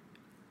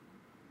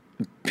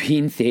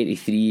 Being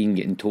 33 and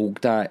getting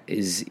told that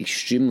is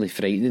extremely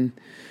frightening.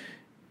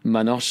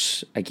 My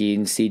nurse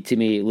again said to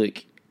me,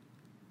 look,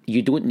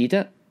 you don't need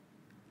it,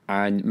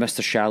 and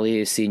Mr. Shalley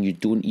is saying you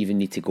don't even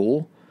need to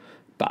go,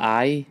 but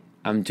I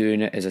am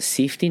doing it as a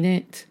safety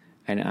net,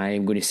 and I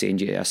am going to send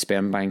you to a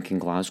sperm bank in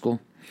Glasgow.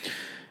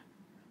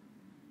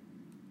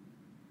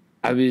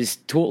 I was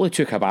totally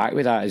took aback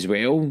with that as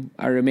well.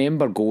 I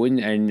remember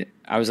going and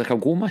I was like, I'll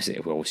go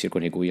myself. Well, so you're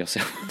going to go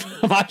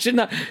yourself. Imagine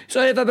that.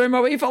 Sorry, I've been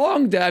my way for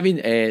long. I mean,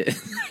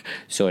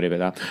 sorry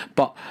about that.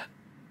 But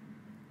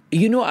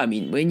you know what I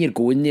mean? When you're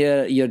going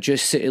there, you're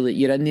just sort of like,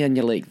 you're in there and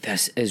you're like,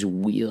 this is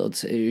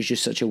weird. It was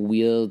just such a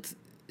weird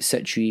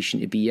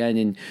situation to be in.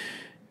 And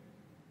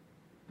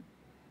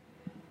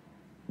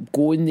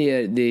going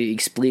there, they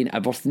explain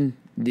everything.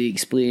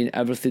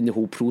 The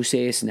whole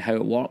process and how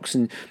it works.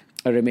 And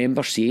I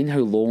remember saying how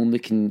long they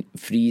can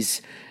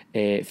freeze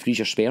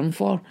your sperm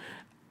for,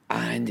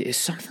 and it's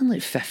something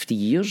like 50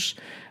 years.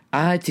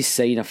 I had to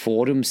sign a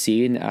form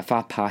saying that if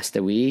I passed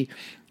away,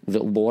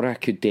 that Laura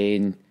could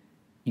then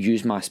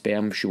use my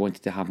sperm. She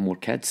wanted to have more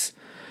kids.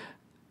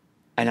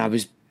 And I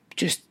was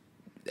just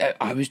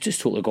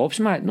totally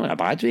gobsmacked. Not in a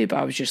bad way, but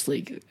I was just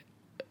like,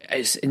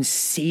 it's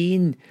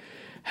insane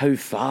how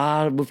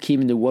far we've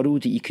came in the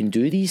world that you can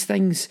do these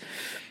things.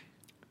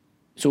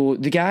 So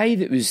the guy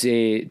that was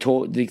the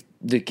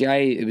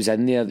guy that was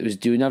in there that was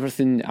doing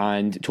everything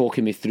and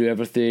talking me through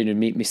everything and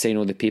make me sign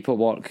all the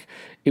paperwork,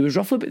 he was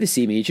roughly about the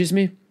same age as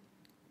me.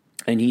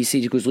 And he said,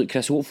 he goes, look,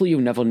 Chris, hopefully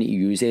you'll never need to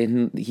use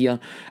anything here.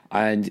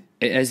 And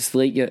it is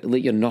like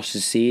your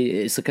nurses say,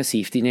 it's like a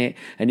safety net.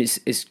 And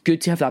it's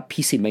good to have that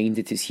peace of mind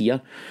that it's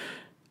here.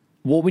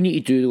 What we need to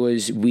do though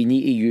is we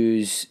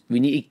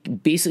need to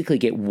basically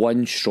get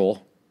one straw.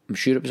 I'm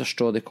sure it was a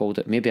straw they called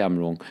it. Maybe I'm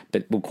wrong,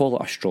 but we'll call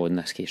it a straw in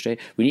this case, right?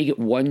 We need to get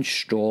one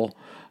straw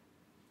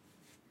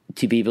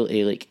to be able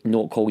to like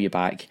not call you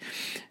back.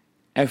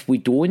 If we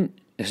don't,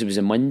 this was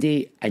a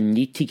Monday, I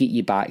need to get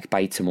you back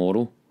by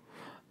tomorrow.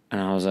 And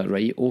I was like,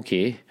 right,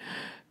 okay.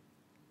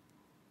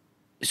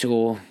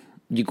 So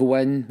you go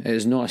in,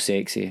 it's not a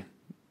sexy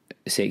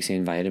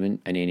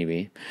environment in any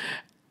way,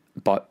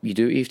 but you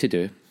do what you have to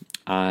do.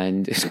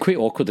 And it's quite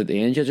awkward at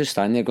the end. You're just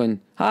standing there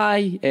going,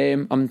 hi,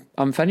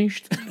 I'm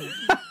finished.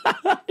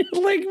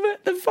 Like,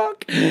 what the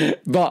fuck?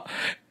 But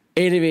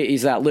anyway,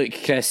 he's like, look,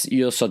 Chris,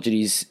 your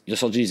surgery's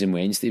in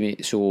Wednesday,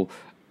 mate, so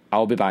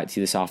I'll be back to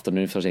you this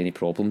afternoon if there's any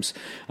problems.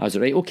 I was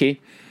like, right,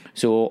 okay.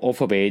 So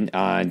off I went,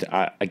 and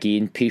I,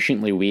 again,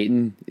 patiently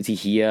waiting to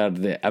hear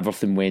that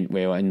everything went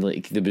well and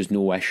like there was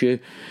no issue.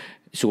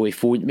 So he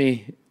phoned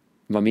me.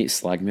 My mate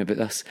slagged me about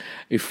this.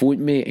 He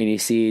phoned me and he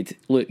said,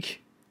 look,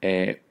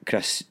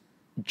 Chris,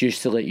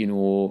 just to let you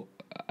know,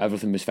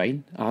 everything was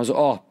fine. I was like,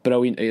 oh,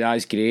 brilliant,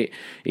 that's great.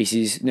 He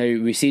says, now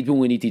we said we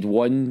only needed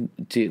one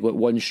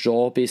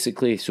straw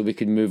basically so we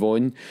could move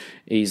on.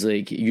 He's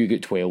like, you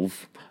get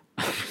 12.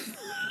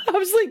 I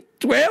was like,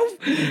 12?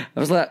 I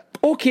was like,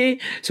 okay.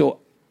 So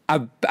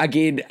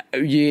again,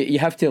 you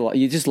have to,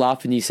 you just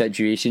laugh in these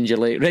situations. You're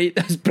like, right,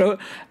 that's bro.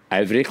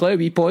 Every cloud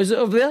be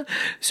positive there.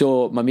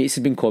 So my mates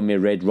have been calling me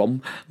Red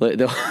Rum. Like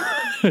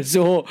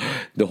so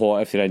the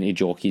hot, if you're into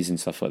jockeys and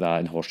stuff like that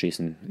and horse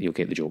racing, you'll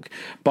get the joke.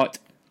 But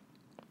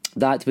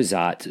that was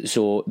that.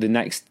 So the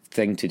next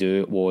thing to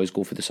do was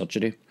go for the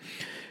surgery.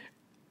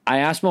 I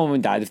asked my mum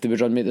and dad if they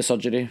would run me to the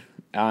surgery,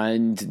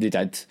 and they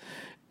did.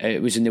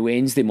 It was in the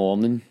Wednesday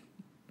morning,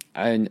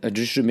 and I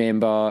just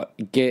remember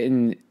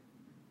getting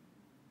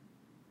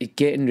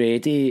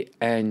ready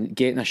and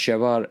getting a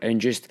shower and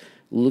just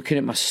looking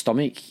at my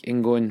stomach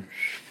and going,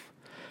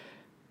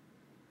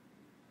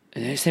 the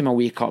next time I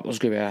wake up there's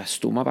going to be a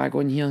stoma bag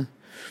on here.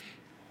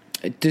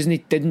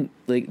 Didn't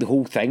like, the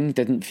whole thing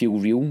didn't feel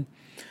real.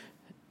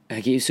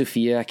 I gave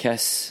Sophia a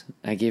kiss,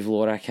 I gave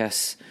Laura a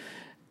kiss,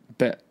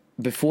 but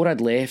before I'd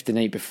left the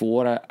night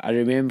before, I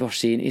remember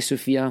saying to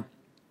Sophia,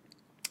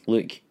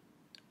 look,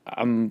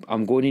 I'm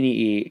going to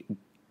need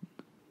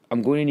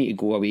to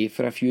go away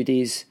for a few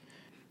days.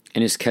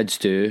 And as kids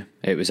do,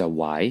 it was a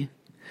why.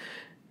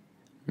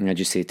 And I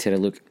just said to her,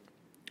 look,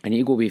 I need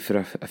to go away for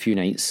a few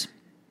nights,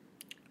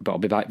 but I'll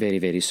be back very,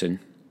 very soon.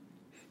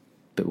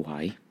 But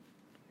why?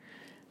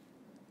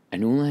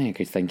 And the only thing I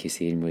could think of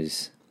saying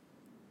was,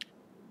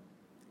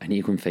 I need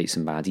to go and fight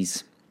some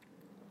baddies.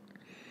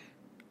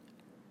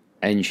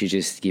 And she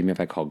just gave me a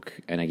big hug,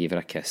 and I gave her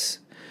a kiss.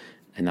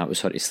 And that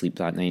was her to sleep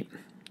that night.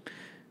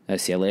 I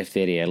left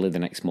very early the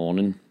next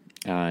morning,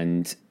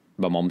 and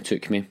my mum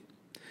took me.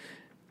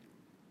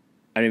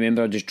 I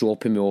remember just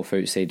dropping me off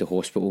outside the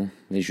hospital.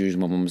 As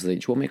usual, my mum was like,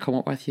 do you want me to come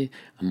up with you?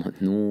 I'm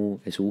like, no,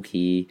 it's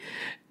okay.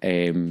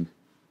 And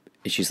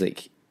she's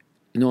like,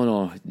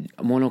 no,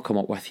 I want to come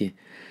up with you.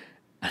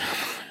 And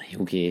I'm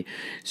like, okay.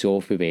 So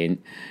off we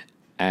went,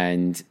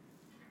 and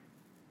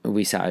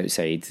we sat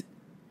outside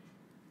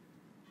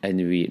in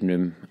the waiting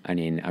room, and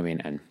then I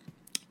went in.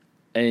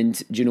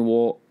 And do you know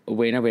what?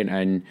 When I went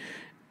in,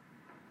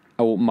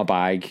 I opened my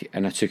bag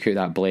and I took out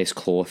that blessed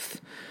cloth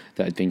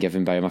that had been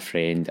given by my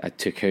friend. I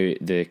took out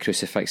the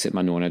crucifix that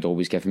my nonna had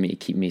always given me to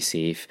keep me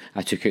safe.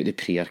 I took out the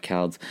prayer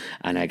card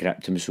and I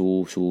gripped him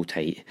so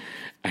tight,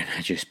 and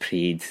I just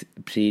prayed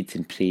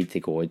to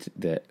God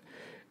that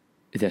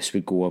this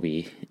would go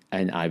away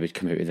and I would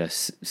come out of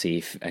this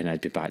safe and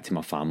I'd be back to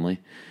my family.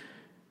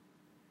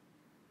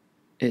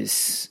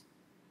 It's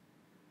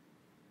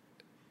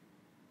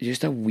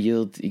just a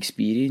weird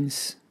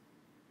experience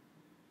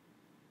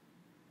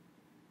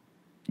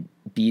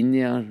being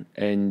there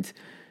and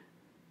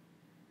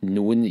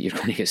knowing that you're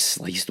going to get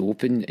sliced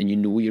open and you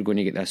know you're going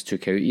to get this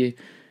took out of you.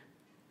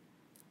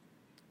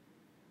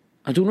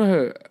 I don't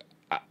know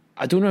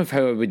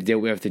how I would deal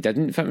with it if they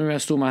didn't fit me with a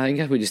stoma. I think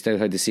I would have still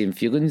had the same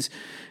feelings.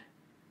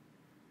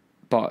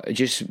 But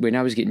just when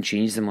I was getting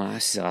changed, I'm like,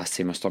 this is the last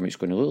time my stomach's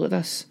going to look like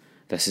this.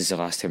 This is the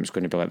last time it's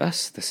going to be like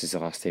this. This is the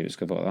last time it's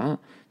going to be like that.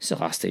 This is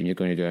the last time you're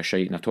going to do a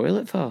shite in a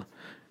toilet for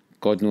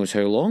God knows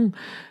how long.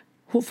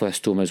 Hopefully a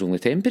stoma is only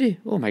temporary.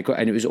 Oh my God.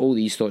 And it was all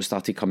these thoughts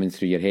started coming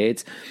through your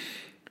head.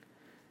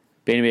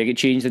 But anyway, I get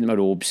changed into my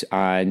robes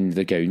and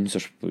the gowns,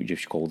 or what you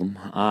should call them.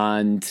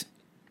 And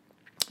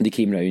they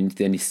came round,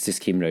 the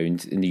anaesthetist came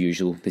round, and the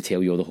usual, they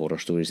tell you all the horror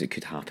stories that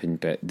could happen,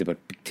 but they were,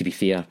 to be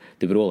fair,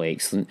 they were all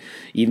excellent.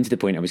 Even to the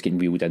point I was getting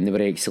wheeled in, they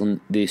were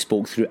excellent. They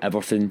spoke through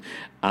everything,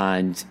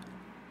 and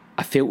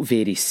I felt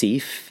very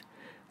safe.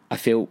 I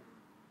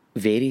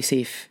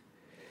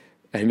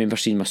remember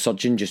seeing my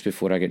surgeon just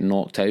before I got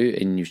knocked out,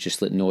 and he was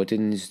just like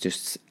nodding. He's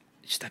just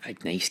a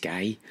big nice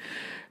guy.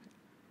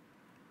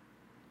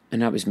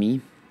 And that was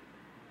me.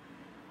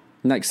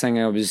 Next thing,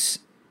 I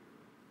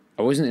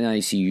wasn't in the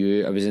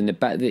ICU. I was in the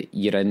bit that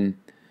you're in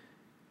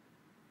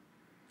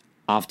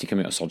after you come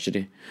out of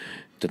surgery.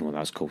 Don't know what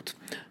that's called.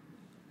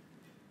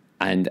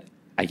 And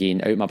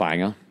again, out my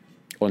banger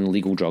on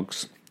legal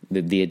drugs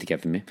that they had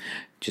given me.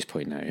 Just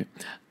pointing that out.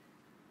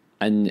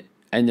 And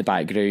in the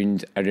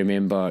background, I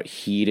remember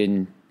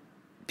hearing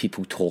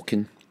people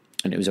talking,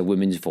 and it was a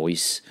woman's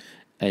voice,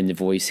 and the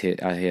voice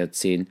I heard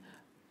saying,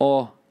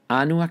 "Oh,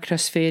 I know a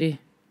Chris Ferry."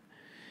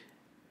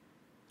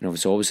 And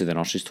obviously the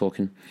nurse was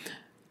talking.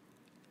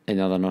 And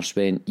the other nurse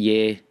went,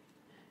 "Yeah,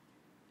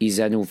 he's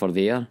in over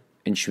there."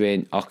 And she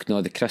went, "Oh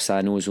no, the Chris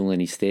I know is only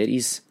in his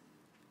 30s.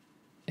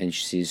 And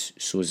she says,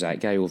 "So's that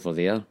guy over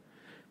there."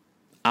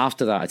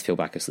 After that, I'd fell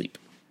back asleep.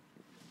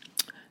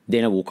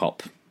 Then I woke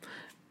up,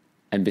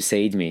 and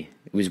beside me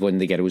was one of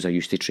the girls I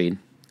used to train.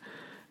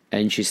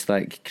 And she's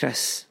like,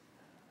 "Chris,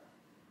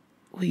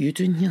 what are you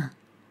doing here?"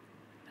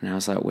 And I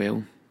was like,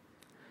 "Well,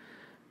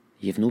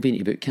 you've not been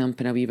to boot camp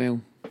in a wee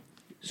while,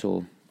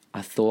 so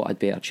I thought I'd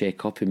better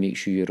check up and make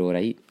sure you're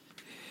alright."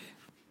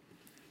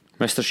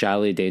 Mr.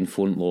 Shalley then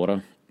phoned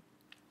Laura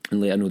and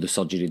let her know the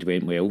surgery had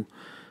went well.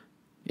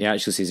 He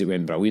actually says it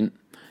went brilliant.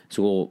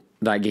 So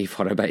that gave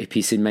her a bit of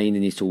peace of mind,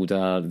 and he told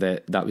her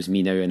that was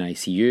me now in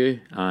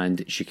ICU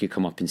and she could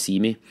come up and see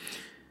me.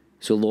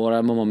 So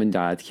Laura, my mum and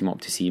dad came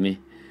up to see me.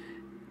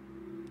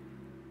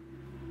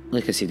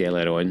 Like I said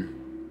earlier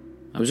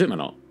on, I was out my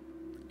nut.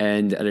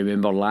 And I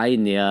remember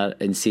lying there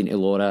and saying to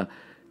Laura,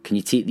 "Can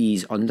you take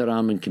these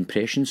underarm and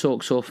compression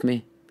socks off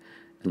me?"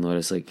 And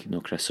Laura's like,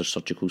 "No, Chris, they're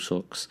surgical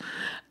socks."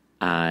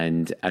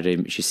 And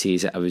she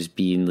says that I was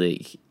being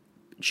like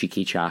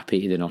cheeky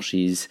chappy to the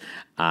nurses,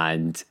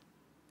 and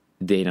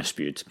then I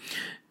spewed.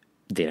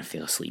 Then I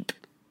fell asleep.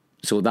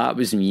 So that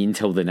was me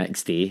until the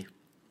next day.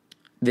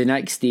 The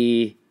next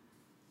day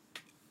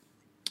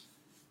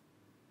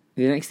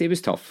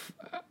was tough.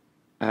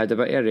 I had a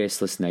bit of a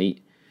restless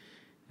night.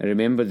 I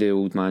remember the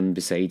old man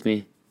beside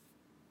me.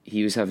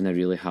 He was having a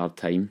really hard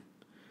time.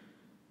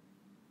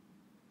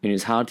 And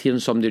it's hard hearing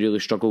somebody really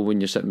struggle when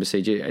you're sitting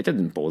beside you. It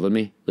didn't bother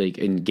me, like,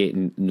 in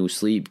getting no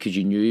sleep, because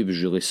you knew he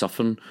was really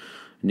suffering.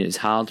 And it's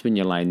hard when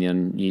you're lying there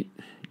and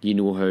you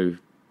know how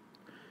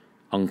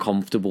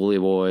uncomfortable he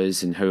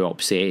was and how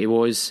upset he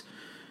was.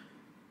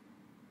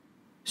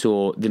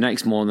 So the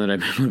next morning I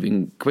remember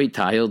being quite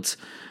tired,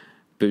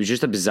 but it was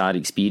just a bizarre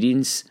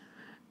experience.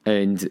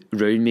 And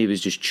round me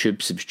was just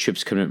tubes. There was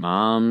tubes coming out my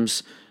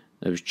arms.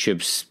 There was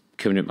tubes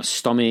coming out my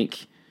stomach.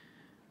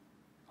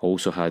 I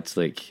also had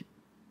like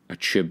a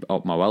tube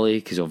up my willy,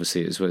 because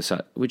obviously it's what's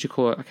that? What'd you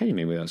call it? I can't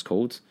remember what that's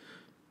called.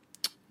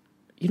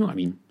 You know what I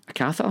mean? A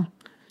catheter,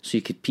 so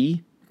you could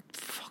pee.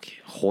 Fucking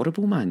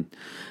horrible, man.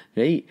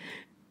 Right?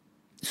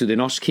 So the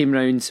nurse came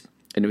round,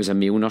 and it was a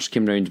male nurse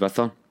came round with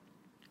her,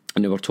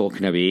 and they were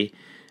talking away,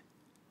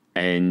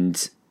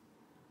 and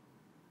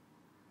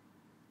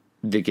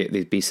they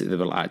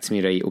were like to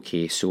me, "Right,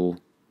 okay, so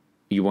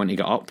you want to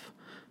get up?"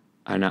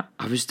 And I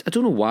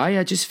don't know why,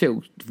 I just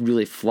felt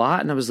really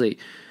flat, and I was like,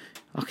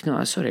 "Oh no,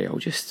 that's alright, I'll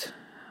just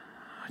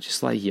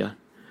lie here."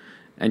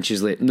 And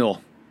she's like, no.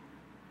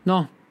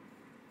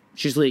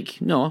 She's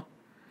like, "No,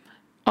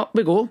 up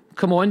we go,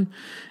 come on."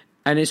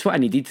 And it's what I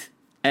needed.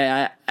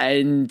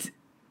 And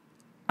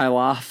I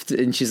laughed,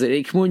 and she's like,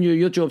 "Hey, come on,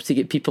 your job's to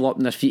get people up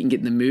on their feet and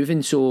get them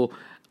moving, so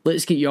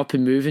let's get you up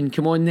and moving,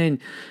 come on then."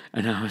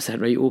 And I was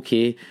like, "Right,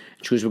 okay."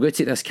 She goes, "We're going to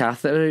take this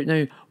catheter out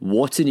now."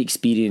 What an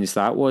experience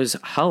that was.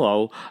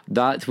 Hello,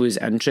 that was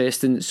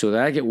interesting. So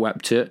then I get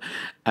whipped to it,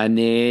 and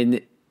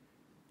then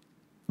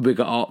we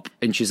got up,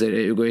 and she's like,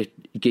 "Right, we're going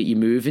to get you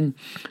moving."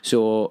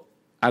 So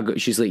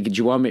she's like, "Do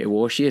you want me to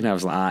wash you?" And I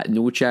was like,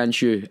 "No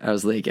chance, you." I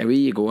was like, "Away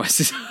you go." I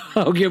said,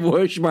 "I'll get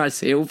washed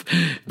myself."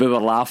 But we're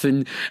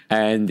laughing,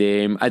 and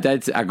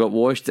I got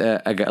washed.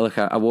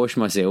 I washed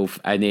myself,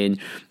 and then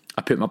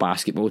I put my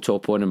basketball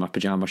top on and my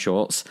pyjama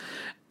shorts,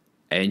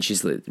 and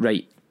she's like,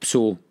 "Right,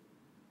 so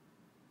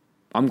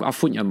I've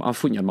phoned your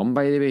mum,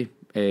 by the way,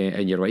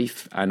 and your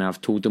wife, and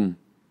I've told them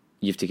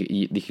they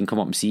can come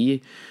up and see you."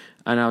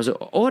 And I was like,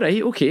 "All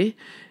right, okay."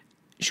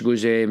 She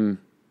goes,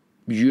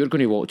 "You're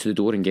going to walk to the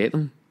door and get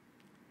them."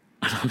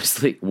 And I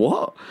was like,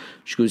 "What?"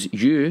 She goes,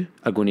 "You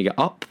are going to get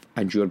up,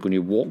 and you're going to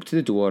walk to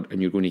the door,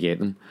 and you're going to get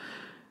them."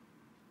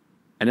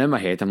 And in my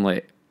head, I'm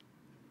like,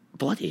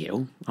 bloody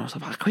hell. I was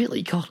like, I quite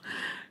like her.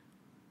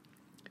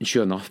 And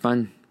sure enough,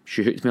 man,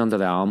 she hooked me under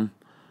the arm,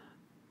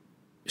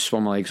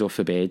 swung my legs off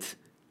the bed,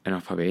 and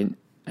up I went.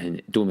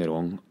 And don't get me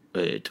wrong,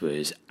 it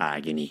was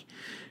agony.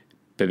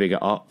 But we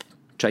got up,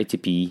 tried to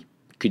pee,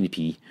 couldn't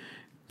pee,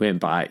 went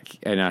back,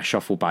 and I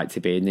shuffled back to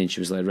bed, and then she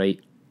was like, "Right,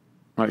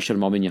 that's your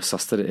mum and your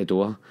sister at the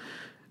door."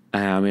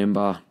 And I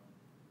remember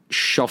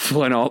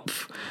shuffling up,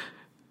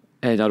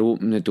 and I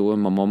opened the door,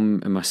 and my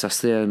mum and my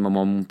sister, and my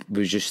mum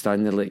was just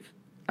standing there like,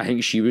 I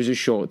think she was as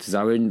shocked as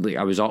I was. Like,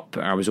 I was up,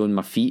 I was on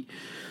my feet.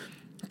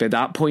 But at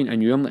that point, I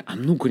knew, I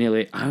am not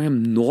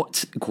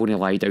going to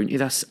lie down to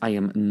this. I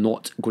am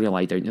not going to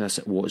lie down to this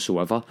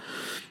whatsoever.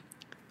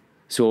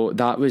 So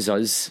that was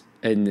us,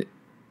 and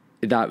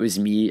that was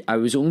me. I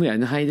was only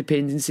in high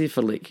dependency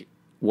for like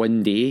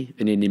one day,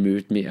 and then they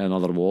moved me to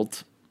another ward.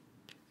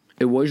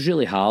 It was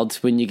really hard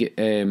when you get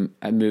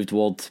moved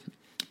ward.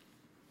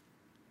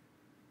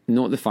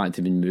 Not the fact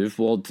of being moved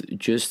ward,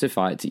 just the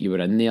fact that you were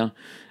in there.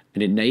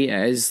 And at night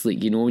it is,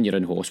 like, you know, when you're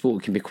in hospital,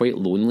 it can be quite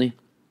lonely.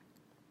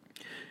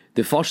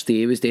 The first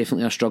day was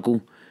definitely a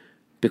struggle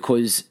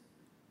because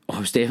I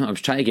was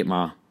trying to get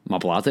my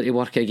bladder to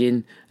work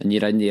again, and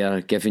you're in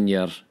there giving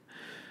your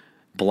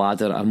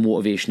bladder a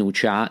motivational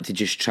chat to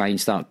just try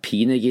and start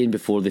peeing again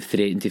before they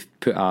threaten to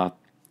put a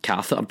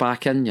catheter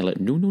back in. You're like,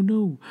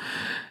 no.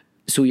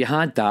 So you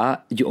had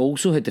that. You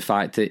also had the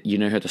fact that you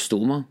now had a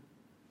stoma.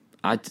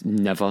 I'd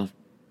never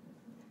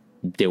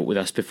dealt with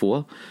this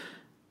before.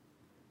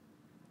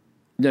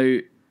 Now,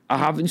 I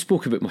haven't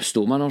spoken about my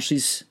stoma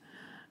nurses.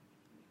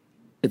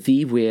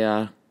 They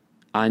were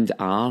and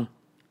are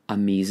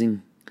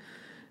amazing.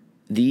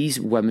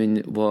 These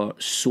women were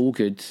so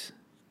good.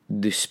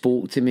 They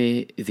spoke to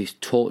me, they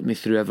taught me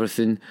through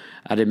everything.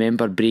 I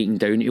remember breaking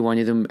down to one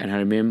of them, and I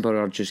remember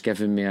her just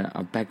giving me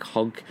a big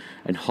hug,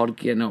 and her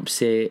getting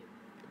upset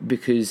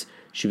because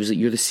she was like,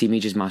 you're the same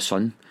age as my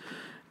son.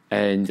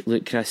 And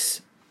look,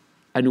 Chris,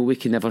 I know we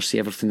can never say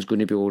everything's going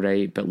to be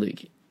alright, but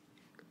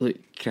look,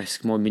 Chris,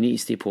 come on, we need to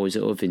stay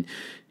positive. And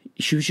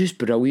she was just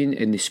brilliant,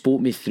 and they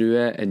spoke me through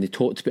it, and they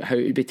talked about how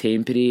it would be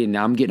temporary, and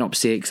I'm getting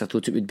upset because I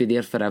thought it would be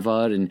there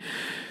forever. And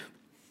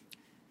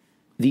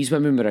these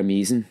women were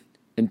amazing.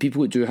 And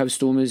people that do have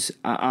stomas,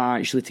 I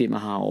actually take my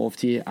hat off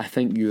to you. I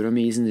think you're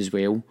amazing as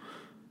well,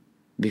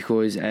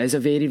 because it is a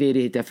very,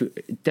 very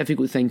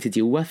difficult thing to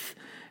deal with.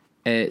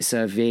 It's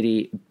a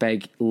very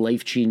big,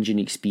 life-changing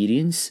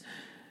experience.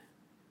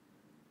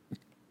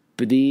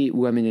 But the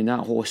women in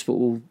that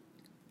hospital,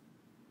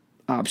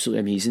 absolutely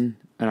amazing,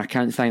 and I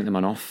can't thank them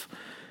enough.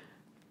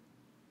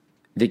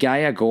 The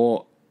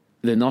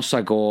nurse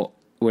I got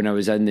when I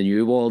was in the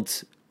new ward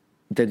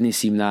didn't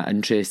seem that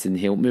interested in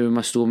helping me with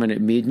my stoma, and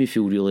it made me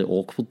feel really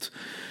awkward.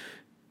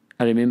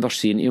 I remember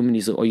saying to him, and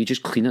he's like, oh, you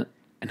just clean it.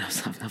 And I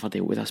was like, I've never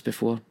dealt with this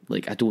before.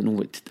 Like, I don't know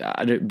what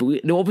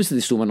obviously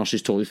the stoma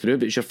nurses talk you through it,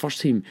 but it's your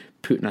first time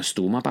putting a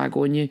stoma bag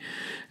on you,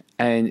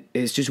 and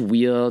it's just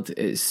weird.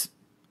 It's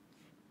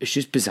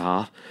just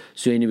bizarre.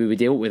 So anyway, we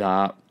dealt with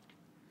that,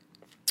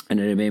 and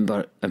I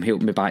remember him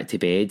helping me back to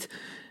bed,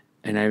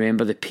 and I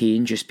remember the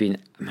pain just being,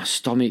 my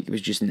stomach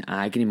was just in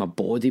agony, my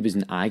body was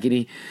in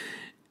agony.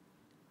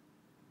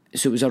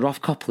 So it was a rough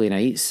couple of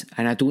nights,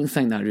 and I don't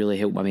think that really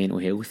helped my mental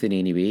health in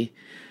any way,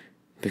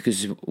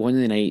 because one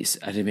of the nights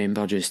I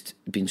remember just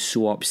being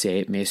so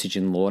upset,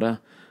 messaging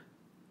Laura,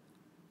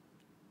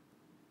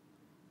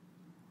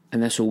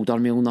 and this older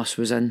male nurse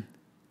was in,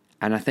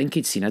 and I think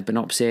he'd seen I'd been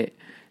upset,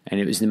 and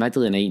it was in the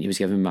middle of the night, and he was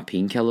giving me my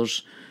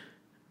painkillers,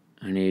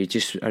 and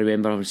I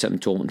remember him sitting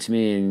talking to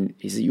me, and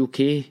he's like, you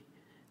okay?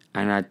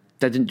 And I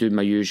didn't do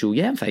my usual,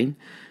 yeah, I'm fine.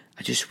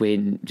 I just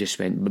went,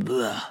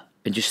 blah,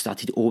 and just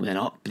started opening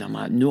up, and I'm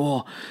like,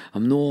 no,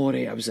 I'm not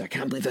alright. I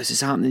can't believe this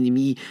is happening to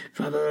me,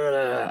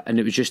 and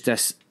it was just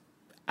this,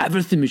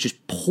 everything was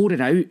just pouring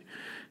out,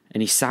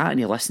 and he sat and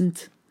he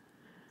listened,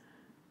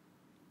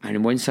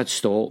 and once I'd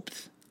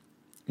stopped,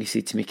 he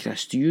said to me,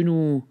 Chris, do you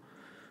know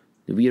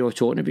that we're all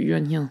talking about you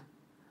in here,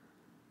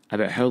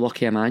 about how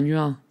lucky a man you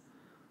are,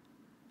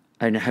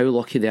 and how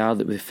lucky they are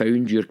that we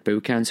found your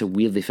bowel cancer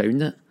where they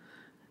found it.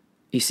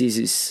 He says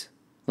it's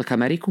like a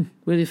miracle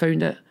where they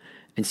found it,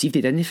 and see if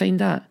they didn't find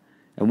that,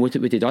 and what it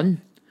would have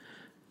done.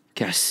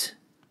 Chris,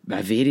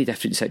 a very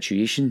different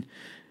situation.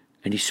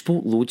 And he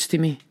spoke loads to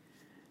me.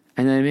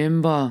 And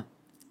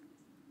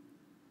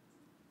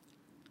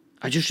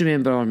I just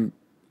remember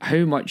how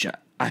much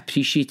I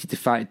appreciated the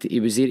fact that he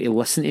was there to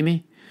listen to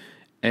me,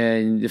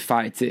 and the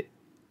fact that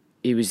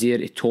he was there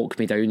to talk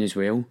me down as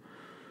well.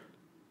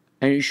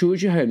 And it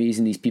shows you how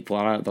amazing these people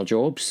are at their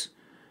jobs.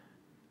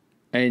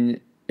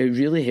 And it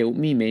really helped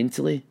me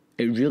mentally.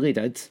 It really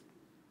did.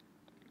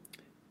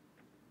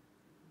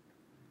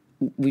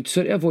 We'd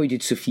sort of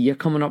avoided Sophia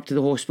coming up to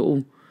the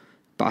hospital,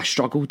 but I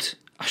struggled.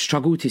 I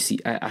struggled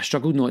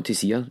not to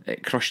see her.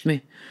 It crushed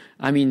me.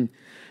 I mean,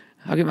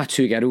 I got my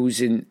two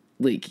girls, and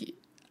like,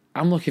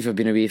 I'm lucky if I've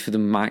been away for the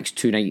max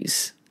 2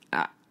 nights.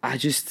 I'm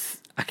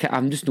just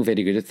not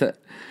very good at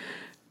it.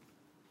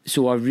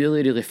 So I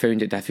really, really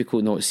found it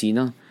difficult not seeing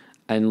her.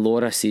 And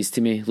Laura says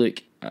to me,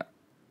 look,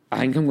 I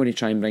think I'm going to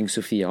try and bring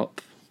Sophia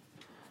up.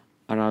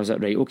 And I was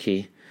like, right,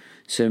 okay.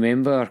 So I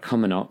remember her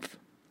coming up,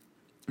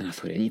 and I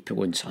thought, I need to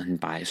put on something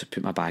by. So I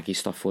put my baggy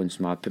stuff on.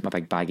 So I put my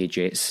big baggy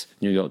Jets,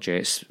 New York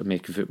Jets,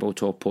 American football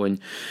top on.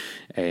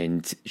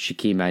 And she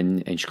came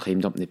in, and she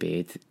climbed up in the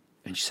bed,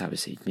 and she sat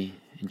beside me.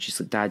 And she's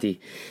like, Daddy,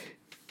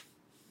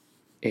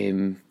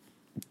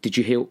 did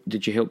you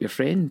help your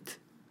friend?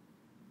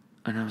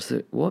 And I was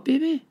like, what,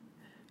 baby?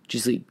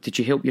 She's like, did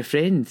you help your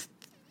friend?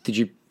 Did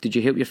you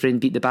help your friend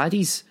beat the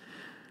baddies?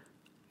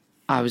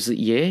 I was like,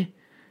 yeah.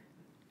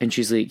 And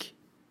she's like,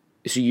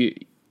 so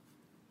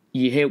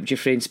you helped your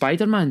friend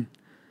Spider-Man?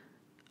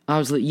 I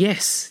was like,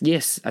 yes,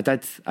 I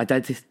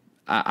did.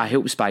 I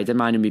helped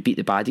Spider-Man and we beat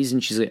the baddies.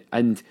 And she's like,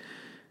 and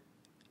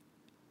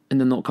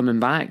they're not coming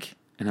back.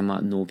 And I'm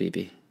like, no,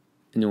 baby,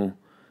 no.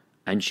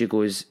 And she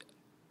goes,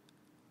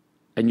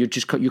 and you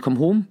come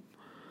home?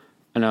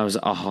 And I was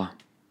like,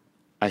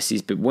 I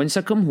says, but once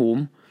I come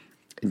home,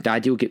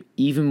 Daddy will get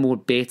even more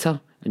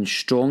better and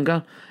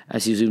stronger. I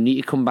says, you'll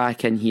need to come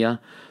back in here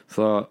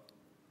for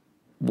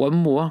one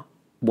more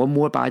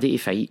baddie to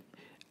fight.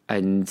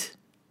 And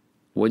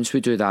once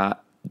we do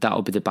that,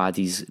 that'll be the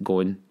baddies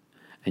gone.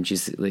 And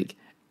she's like,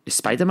 is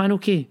Spider-Man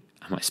okay?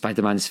 I'm like,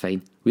 Spider-Man's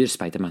fine. Where's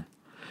Spider-Man?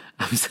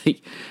 I was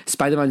like,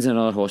 Spider-Man's in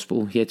another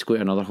hospital. He had to go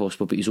to another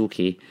hospital, but he's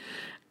okay.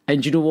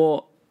 And you know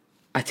what?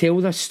 I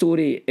tell this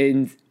story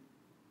and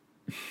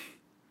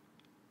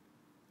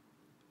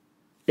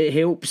it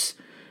helps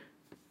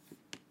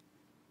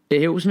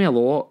me a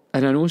lot.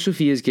 And I know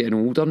Sophia's getting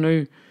older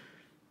now.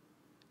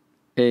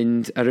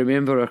 And I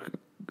remember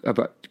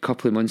about a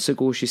couple of months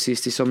ago, she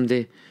says to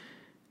somebody,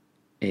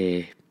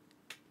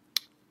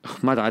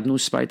 my dad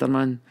knows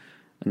Spider-Man.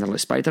 And they're like,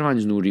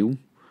 Spider-Man's no real.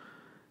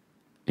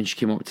 And she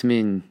came up to me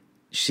and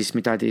she says,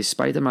 my daddy, is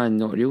Spider-Man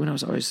not real? And I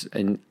was always,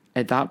 and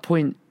at that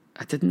point,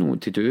 I didn't know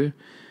what to do.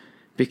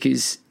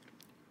 Because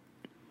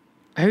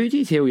how do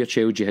you tell your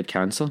child you had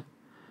cancer?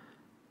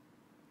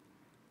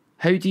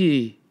 How do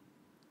you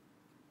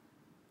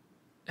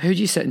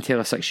sit and tell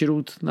a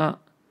 6-year-old that?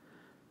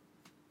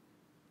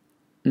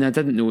 And I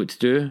didn't know what to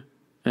do.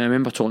 And I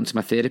remember talking to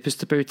my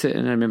therapist about it,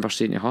 and I remember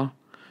saying to her,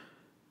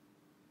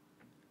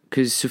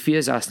 because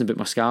Sophia's asking about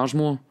my scars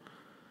more.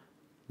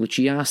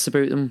 Lucia asks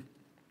about them.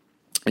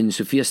 And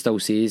Sophia still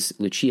says,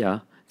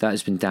 Lucia, that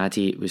is when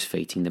Daddy was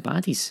fighting the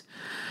baddies.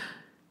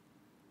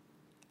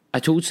 I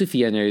told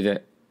Sophia now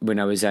that when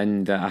I was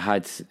in that I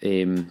had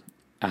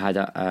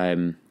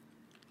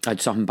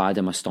something bad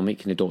in my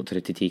stomach and the doctor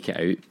had to take it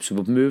out. So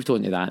we've moved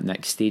on to that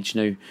next stage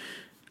now.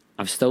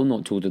 I've still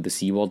not told her the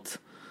C word.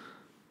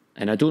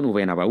 And I don't know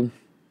when I will.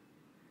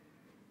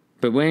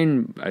 But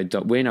when I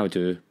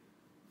do,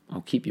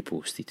 I'll keep you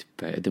posted.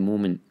 But at the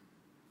moment,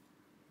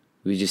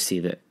 we just say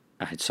that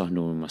I had something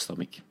wrong in my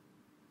stomach.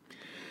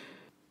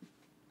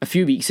 A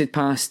few weeks had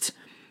passed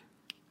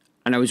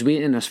and I was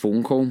waiting on this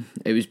phone call.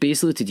 It was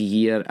basically to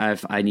hear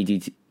if I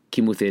needed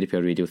chemotherapy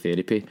or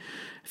radiotherapy.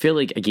 I feel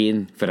like,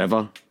 again,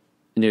 forever.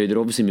 Now, they're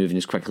obviously moving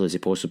as quickly as they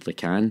possibly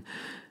can.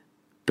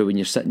 But when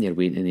you're sitting there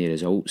waiting on the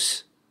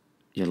results,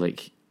 you're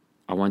like,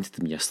 I wanted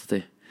them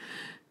yesterday.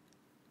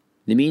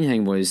 The main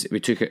thing was,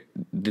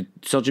 the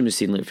surgeon was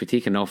saying, like, if we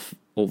take enough,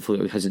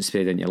 hopefully it hasn't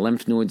spread into your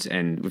lymph nodes,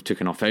 and we've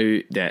took enough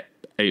out, that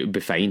it would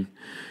be fine.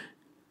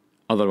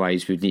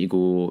 Otherwise, we'd need to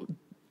go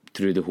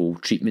through the whole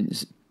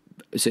treatment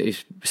side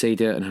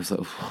of it, and I was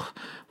like,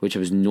 which I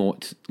was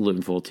not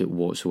looking forward to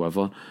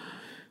whatsoever.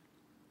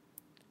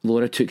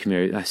 Laura took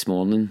me out this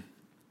morning,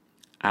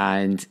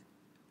 and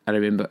I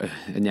remember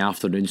in the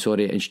afternoon,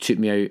 and she took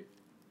me out,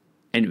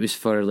 and it was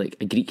for like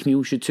a Greek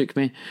meal she took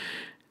me.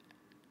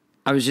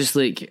 I was just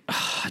like,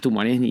 I don't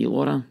want anything to eat,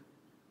 Laura.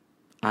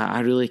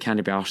 I really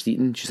can't be arsed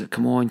eating. She's like,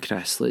 come on,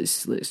 Chris,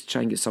 let's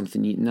try and get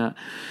something eating that.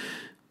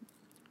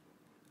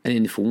 And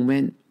then the phone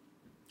went,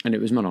 and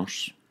it was my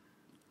nurse.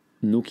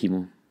 No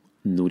chemo,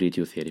 no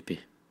radiotherapy.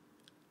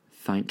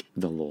 Thank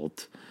the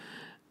Lord.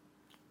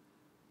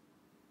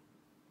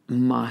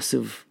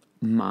 Massive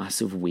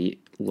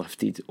weight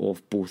lifted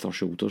off both our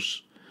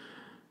shoulders.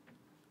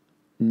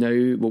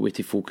 Now what we had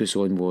to focus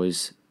on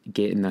was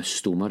getting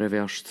this stoma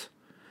reversed.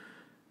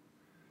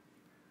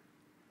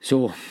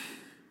 So,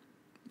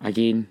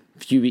 again, a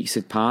few weeks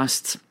had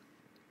passed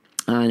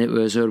and it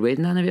was our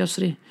wedding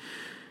anniversary.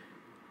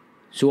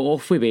 So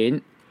off we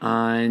went,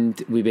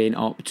 and we went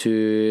up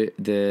to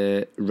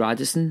the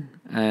Radisson,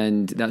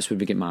 and that's where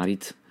we get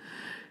married.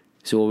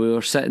 So we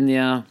were sitting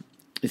there,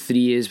 the 3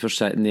 years were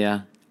sitting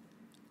there,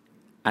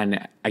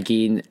 and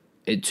again,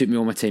 it took me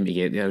all my time to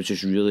get there. I was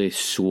just really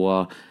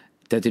sore,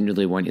 didn't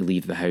really want to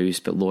leave the house,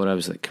 but Laura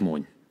was like, come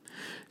on.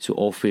 So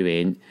off we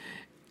went.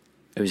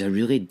 It was a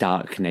really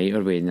dark night.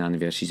 Our wedding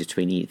anniversary is the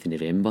 28th of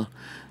November.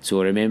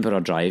 So I remember her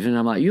driving, and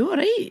I'm like, you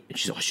alright? And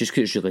she's like, it's just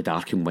because it's really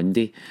dark and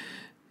windy.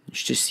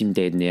 She just seemed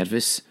dead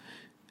nervous.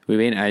 We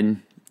went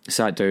in,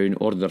 sat down,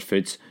 ordered our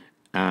food,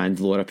 and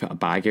Laura put a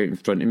bag out in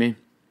front of me.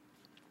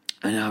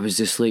 And I was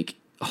just like,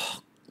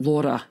 oh,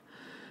 Laura,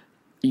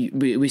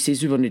 we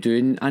says we weren't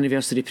doing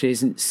anniversary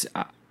presents.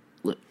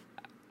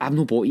 I've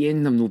not bought you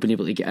in, I've not been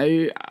able to get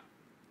out.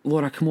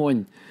 Laura, come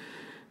on.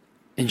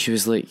 And she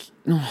was like,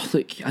 no,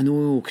 look, I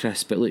know,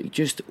 Chris, but look,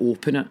 just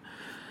open it.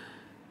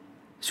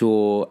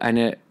 So in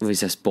it was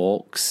this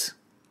box,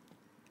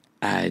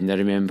 and I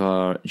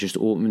remember just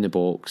opening the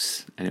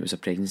box, and it was a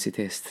pregnancy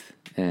test,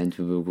 and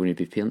we were going to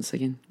be parents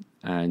again.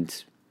 And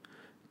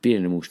being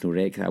an emotional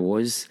wreck that I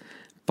was,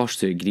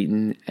 burst out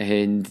greeting,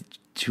 and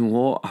do you know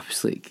what? I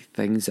was like,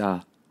 things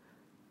are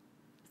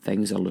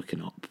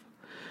looking up.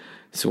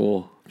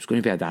 So I was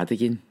going to be a dad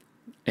again.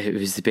 It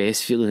was the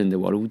best feeling in the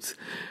world.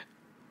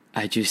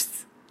 I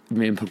just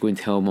remember going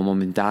to tell my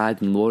mum and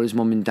dad and Laura's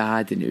mum and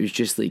dad, and it was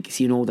just like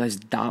seeing all this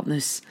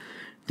darkness.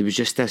 There was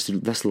just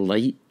this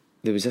light.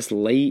 There was this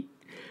light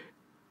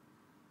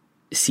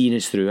seeing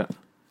us through it.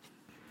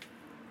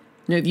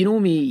 Now, if you know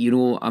me, you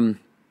know I'm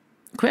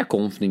quite a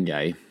confident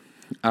guy.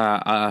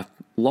 I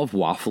love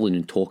waffling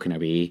and talking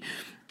away.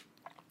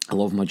 I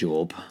love my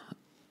job,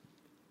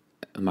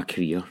 my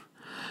career.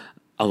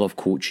 I love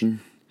coaching.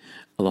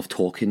 I love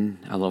talking.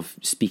 I love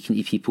speaking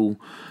to people.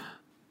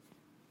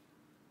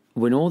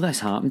 When all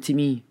this happened to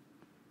me,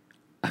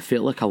 I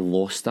felt like I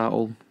lost that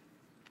all.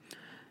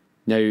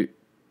 Now,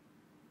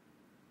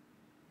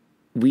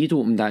 we'd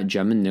opened that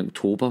gym in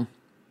October.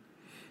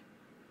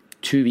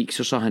 2 weeks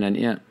or something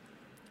into it,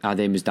 I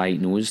then was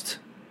diagnosed.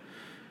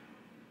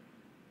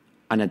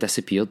 And I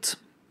disappeared.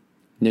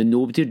 Now,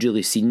 nobody had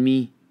really seen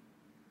me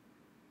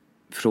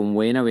from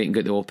when I went and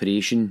got the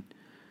operation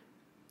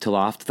till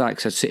after that,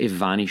 because I'd sort of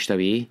vanished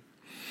away.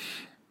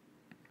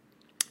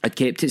 I'd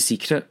kept it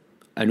secret,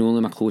 and only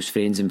my close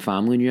friends and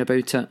family knew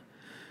about it.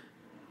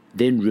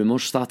 Then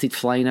rumours started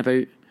flying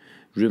about.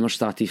 Rumours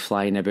started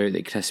flying about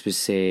that Chris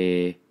was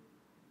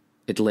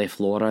had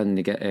left Laura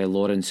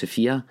and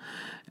Sophia.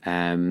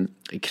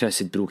 Chris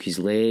had broke his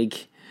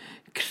leg.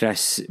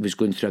 Chris was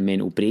going through a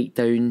mental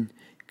breakdown.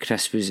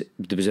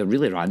 There was a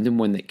really random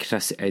one that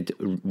Chris had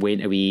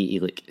went away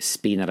to like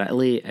Spain or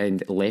Italy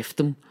and left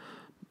them.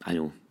 I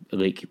know,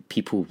 like,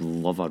 people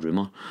love a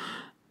rumour.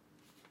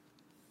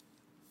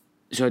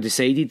 So I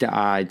decided that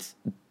I'd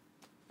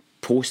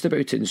post about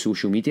it on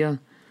social media.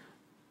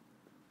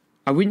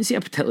 I wouldn't say I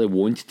particularly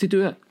wanted to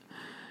do it,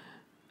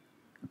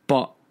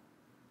 but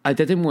I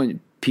didn't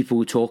want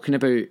people talking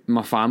about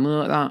my family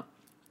like that,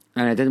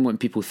 and I didn't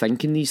want people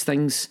thinking these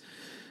things.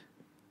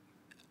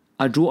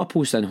 I wrote a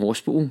post in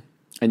hospital,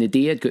 and the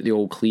day I'd got the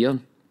all clear,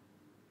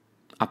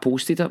 I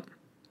posted it.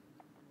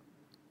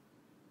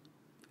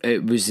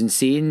 It was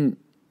insane,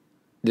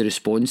 the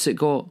response it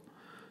got,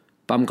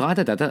 but I'm glad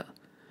I did it.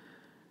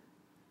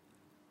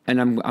 And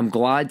I'm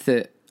glad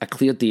that I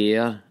cleared the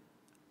air.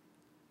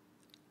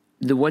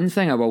 The one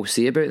thing I will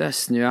say about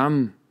this, now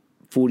I'm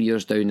 4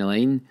 years down the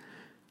line,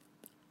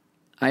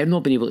 I have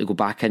not been able to go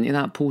back into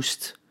that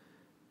post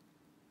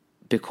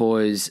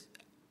because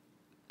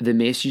the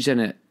message in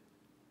it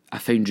I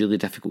found really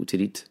difficult to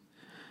read.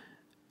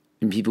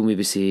 And people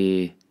maybe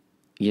say,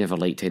 you never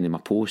liked any of my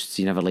posts,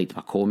 you never liked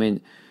my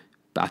comment.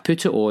 But I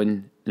put it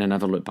on and I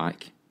never looked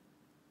back.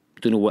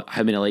 Don't know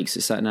how many likes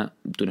it's sitting at,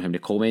 don't know how many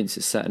comments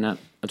it's sitting at,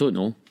 I don't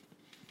know.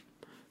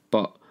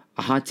 But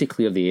I had to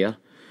clear the air.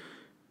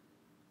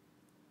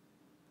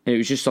 And it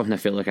was just something I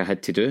felt like I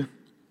had to do.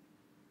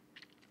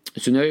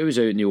 So now it was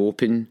out in the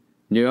open,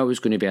 now I was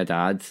going to be a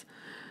dad.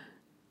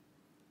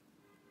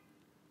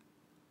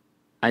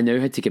 I now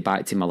had to get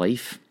back to my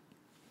life.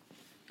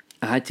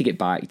 I had to get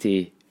back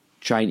to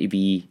trying to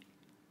be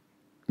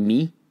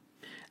me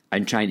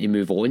and trying to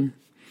move on.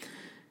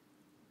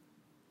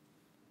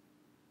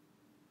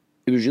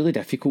 It was really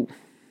difficult.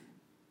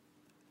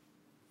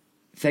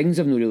 Things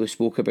I've not really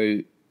spoke about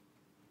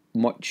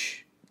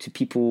much to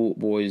people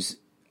was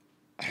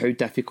how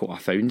difficult I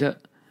found it.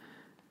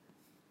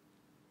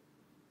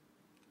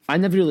 I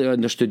never really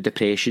understood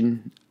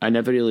depression. I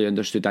never really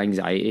understood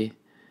anxiety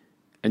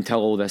until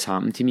all this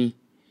happened to me.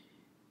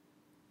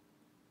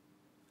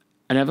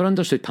 I never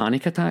understood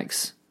panic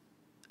attacks.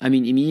 I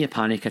mean, to me, a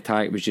panic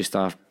attack was just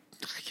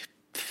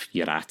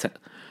you're at it,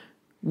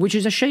 which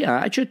is a shite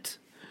attitude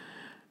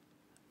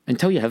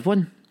until you have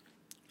one.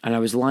 And I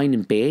was lying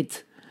in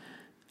bed,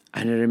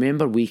 and I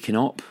remember waking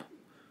up,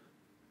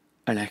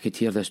 and I could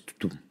hear this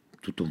dum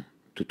dum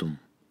dum,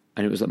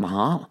 and it was like my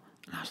heart,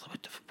 and I was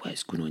like, what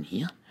is going on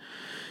here?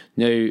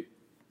 Now,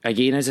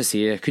 again, as I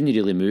say, I couldn't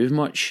really move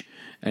much,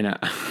 and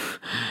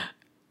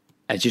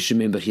I just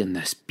remember hearing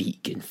this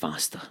beat getting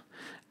faster,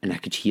 and I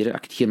could hear it. I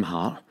could hear my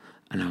heart,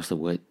 and I was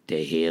like, what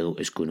the hell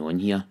is going on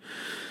here?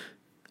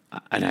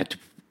 And I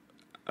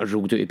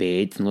rolled out of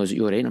bed, and I was like,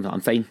 you all right? I'm like,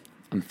 I'm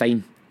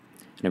fine.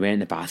 And I went in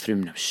the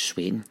bathroom, and I was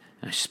sweating,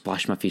 and I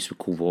splashed my face with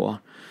cold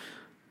water,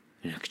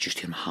 and I could just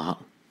hear my heart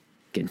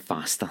getting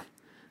faster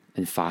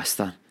and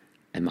faster,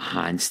 and my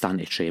hands starting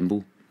to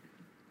tremble.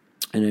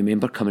 And I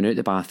remember coming out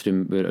the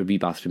bathroom, a wee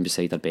bathroom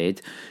beside our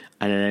bed,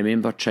 and I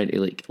remember trying to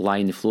like lie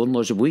on the floor, and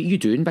Laura said, what are you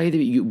doing, by the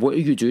way? What are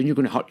you doing? You're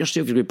going to hurt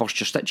yourself, you're going to burst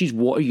your stitches,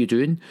 what are you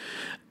doing?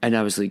 And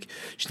I was like,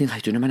 just need to lie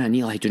down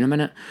a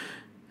minute.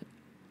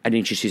 And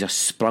then she says, I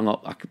sprung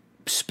up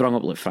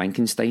like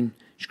Frankenstein.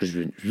 She goes,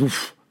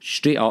 woof,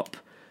 straight up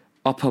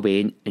I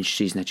went, and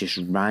she says, and I just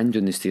ran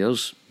down the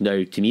stairs.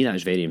 Now, to me, that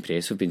was very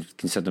impressive, being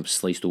considered I was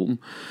sliced open.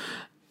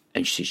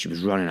 And she said she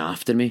was running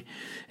after me,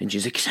 and she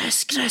was like,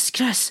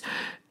 Chris.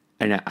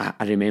 And I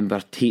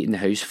remember taking the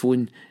house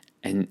phone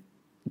and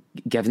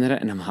giving her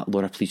it, and I'm like,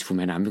 Laura, please phone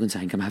me an ambulance, I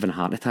think I'm having a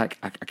heart attack,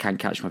 I can't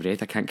catch my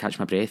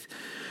breath.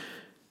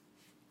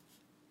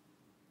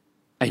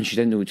 And she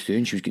didn't know what to do,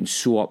 and she was getting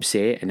so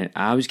upset, and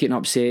I was getting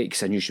upset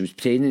because I knew she was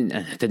pregnant,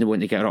 and I didn't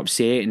want to get her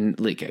upset and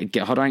like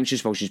get her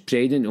anxious while she's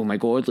pregnant. Oh my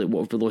God, like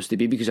what if we lost the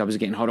baby? Because I was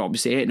getting her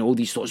upset, and all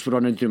these thoughts were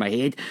running through my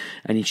head.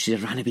 And then she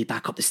ran away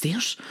back up the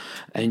stairs,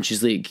 and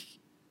she's like,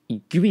 "You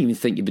didn't even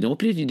think you'd been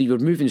operated? You were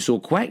moving so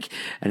quick."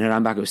 And I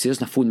ran back upstairs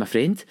and I phoned my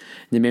friend,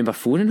 and I remember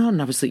phoning her,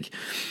 and I was like,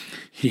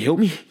 "Can you help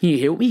me? Can you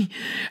help me?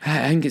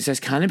 I think it's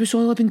this cannabis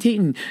oil I've been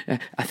taking.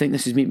 I think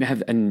this is making me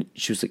have..." And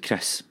she was like,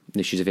 "Chris,"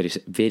 and she's a very,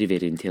 very,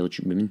 very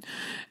intelligent woman,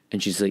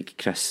 and she's like,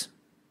 "Chris,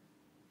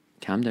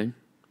 calm down.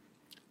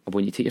 I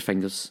want you to take your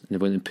fingers and I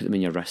want you to put them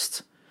in your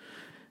wrist."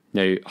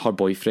 Now, her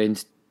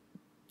boyfriend,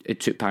 it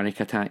took panic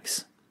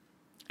attacks,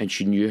 and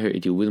she knew how to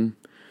deal with them.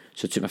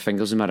 So I took my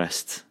fingers in my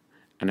wrist,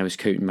 and I was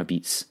counting my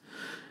beats,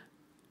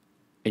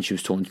 and she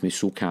was talking to me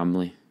so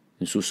calmly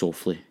and so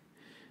softly.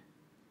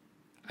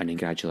 And then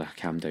gradually I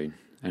calmed down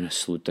and I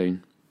slowed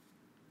down.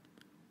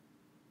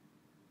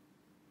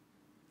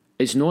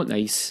 It's not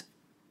nice,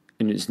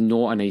 and it's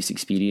not a nice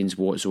experience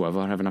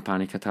whatsoever, having a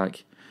panic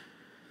attack.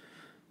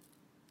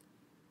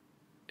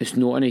 It's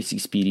not a nice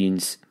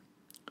experience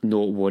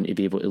not wanting to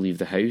be able to leave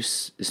the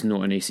house. It's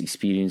not a nice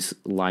experience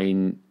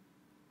lying,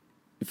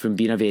 from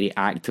being a very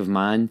active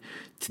man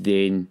to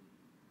then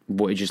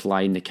want to just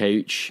lie on the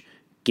couch,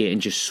 getting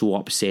just so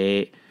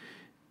upset,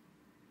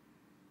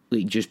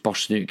 like just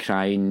bursting out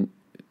crying,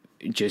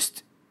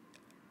 just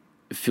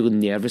feeling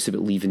nervous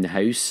about leaving the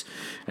house.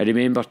 I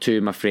remember two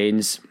of my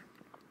friends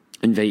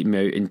inviting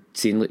me out and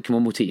saying, "Look, come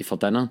on, we'll take you for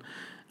dinner."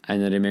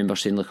 And I remember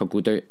saying, "Look, I'll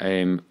go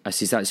down." I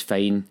says, "That's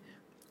fine.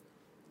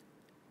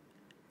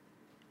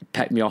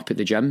 Pick me up at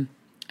the gym."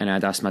 And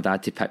I'd asked my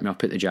dad to pick me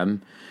up at the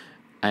gym.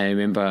 And I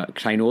remember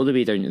crying all the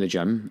way down to the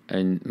gym,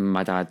 and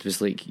my dad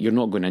was like, "You're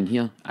not going in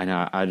here." And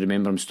I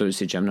remember him stood at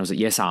the gym, and I was like,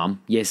 "Yes, I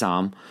am. Yes, I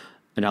am."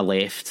 And I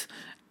left.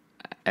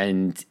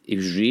 And he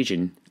was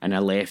raging, and I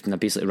left, and I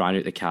basically ran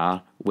out the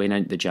car, went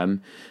into the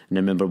gym, and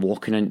I remember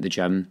walking into the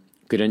gym,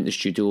 going into the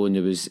studio, and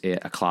there was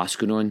a class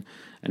going on,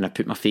 and I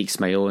put my fake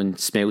smile on,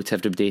 smiled to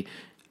everybody,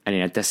 and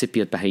then I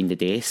disappeared behind the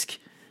desk,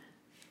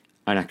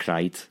 and I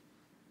cried.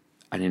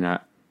 And then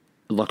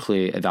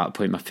luckily at that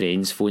point my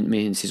friends phoned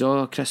me and says,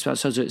 "Oh, Chris,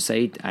 what's us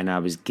outside?" And I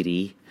was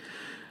grey.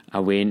 I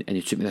went, and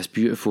he took me to this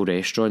beautiful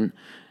restaurant,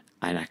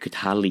 and I could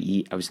hardly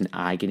eat. I was in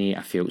agony,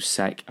 I felt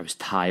sick, I was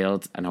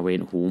tired, and I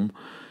went home.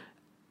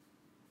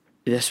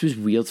 This was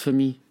weird for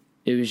me.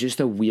 It was just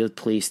a weird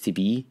place to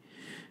be.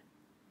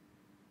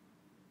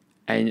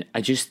 And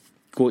I just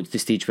got to the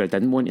stage where I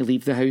didn't want to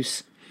leave the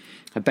house.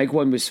 A big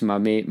one was my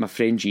mate, my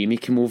friend Jamie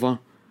came over,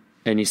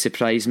 and he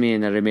surprised me.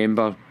 And I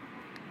remember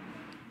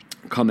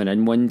coming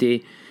in one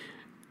day,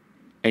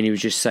 and he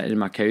was just sitting on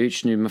my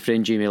couch. Now, my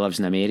friend Jamie lives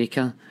in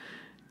America,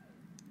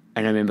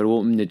 and I remember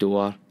opening the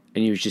door,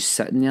 and he was just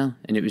sitting there,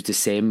 and it was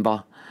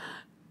December,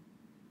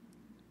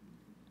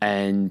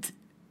 and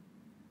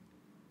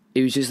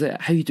he was just like,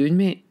 "How you doing,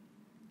 mate?"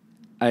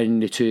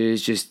 And the two of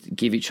us just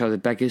gave each other the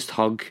biggest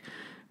hug,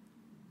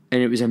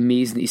 and it was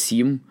amazing to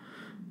see him.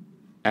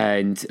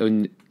 And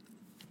on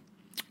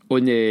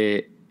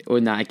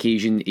that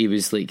occasion, he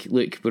was like,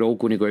 "Look, we're all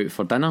going to go out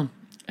for dinner."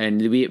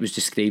 And the way it was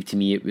described to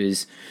me, it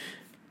was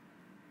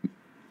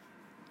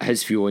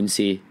his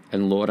fiancée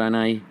and Laura and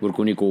I were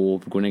going to go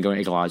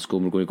to Glasgow,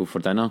 and we're going to go for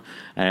dinner.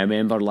 And I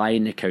remember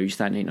lying on the couch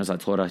that night, and I was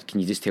like, "Laura, can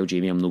you just tell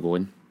Jamie I'm not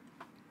going?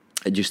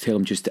 And just tell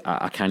him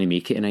I can't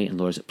make it tonight." And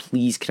Laura's like,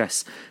 "Please,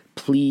 Chris,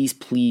 please,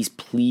 please,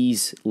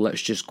 please,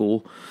 let's just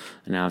go."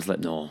 And I was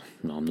like, no,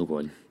 I'm not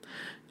going.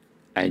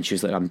 And she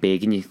was like, "I'm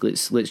begging you,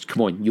 let's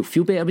come on, you'll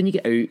feel better when you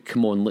get out,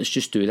 come on, let's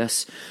just do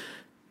this."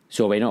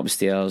 So I went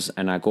upstairs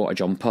and I got a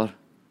jumper,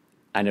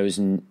 and I was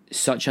in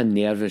such a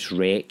nervous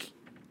wreck.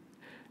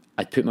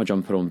 I'd put my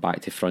jumper on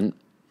back to front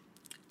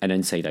and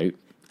inside out.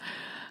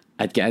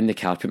 I'd get in the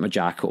car, put my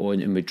jacket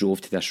on, and we drove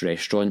to this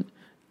restaurant,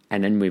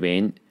 and in we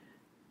went.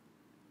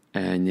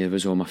 And there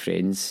was all my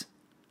friends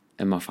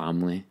and my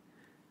family.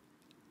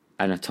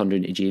 And I turned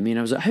around to Jamie and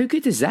I was like, "How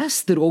good is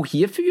this? They're all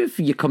here for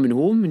you coming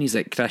home." And he's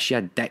like, "Chris,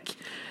 you dick.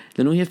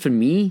 They're not here for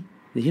me.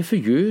 They're here for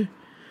you."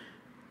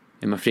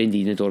 And my friend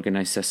Ian had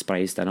organised a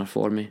surprise dinner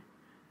for me.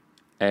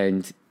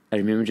 And I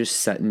remember just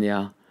sitting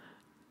there,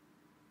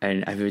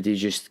 and everybody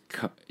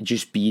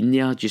just being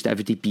there, just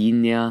everybody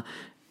being there.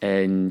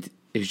 And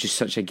it was just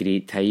such a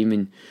great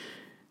time.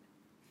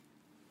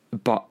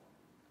 But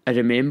I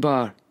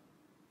remember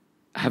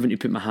having to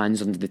put my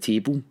hands under the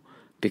table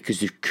because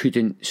they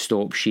couldn't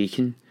stop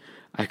shaking.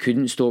 I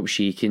couldn't stop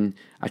shaking.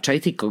 I tried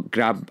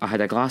to I had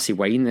a glass of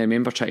wine, and I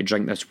remember trying to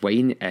drink this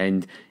wine,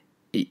 and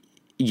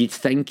you'd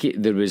think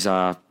there was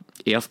a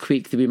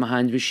earthquake the way my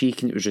hand was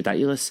shaking. It was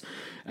ridiculous.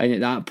 And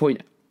at that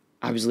point,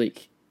 I was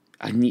like,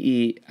 I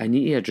need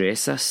to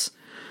address this.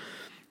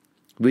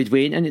 We'd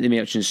went into the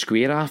Merchant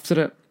Square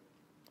after it,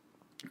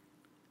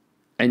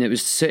 and it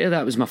was sort of,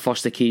 that was my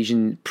first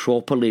occasion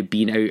properly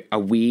being out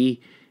away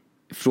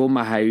from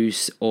my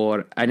house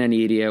or in an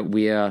area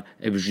where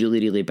it was really,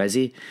 really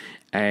busy,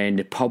 and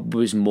the pub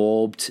was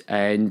mobbed.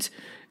 And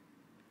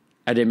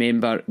I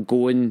remember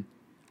going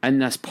in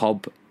this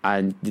pub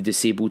and the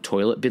disabled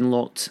toilet being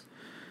locked,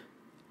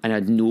 and I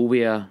had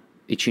nowhere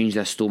to change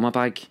this stoma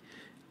bag,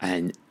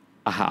 and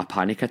I had a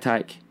panic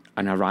attack,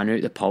 and I ran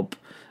out the pub,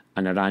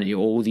 and I ran to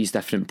all these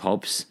different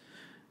pubs.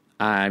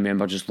 I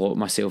remember just locking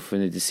myself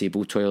in the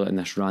disabled toilet in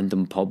this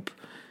random pub,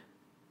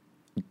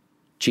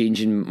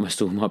 changing my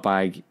stoma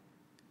bag,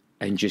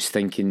 and just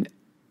thinking,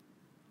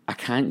 I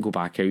can't go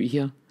back out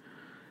here.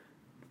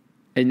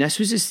 And this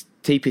was the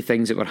type of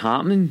things that were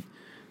happening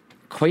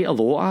quite a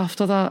lot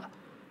after that.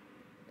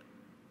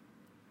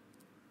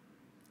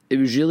 It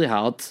was really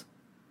hard.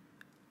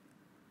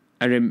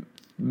 I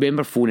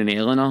remember phoning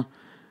Eleanor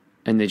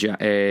in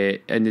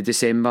the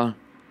December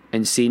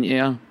and saying to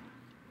her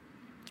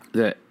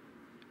that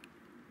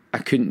I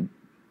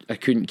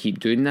couldn't keep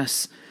doing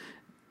this.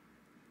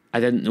 I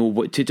didn't know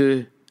what to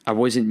do. I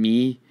wasn't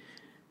me.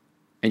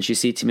 And she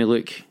said to me,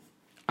 look,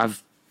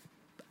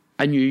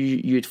 I knew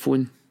you'd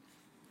phone,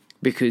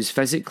 because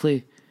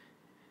physically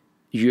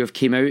you have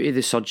came out of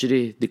the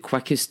surgery the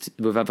quickest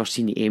we've ever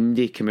seen the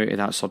MD come out of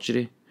that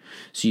surgery.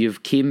 So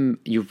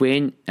you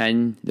went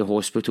in the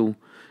hospital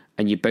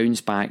and you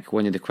bounced back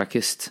one of the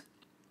quickest.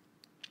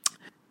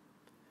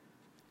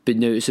 But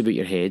now it's about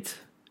your head,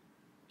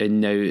 and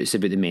now it's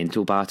about the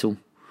mental battle.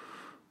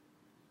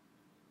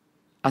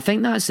 I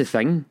think that's the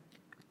thing.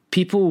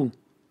 People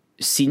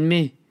seen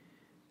me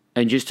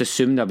and just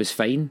assumed I was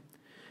fine.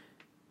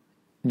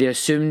 They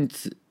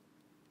assumed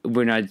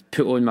when I'd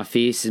put on my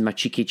face and my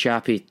cheeky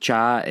chappy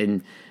chat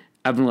and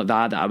everything like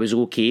that I was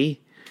okay.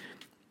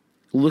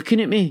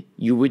 Looking at me,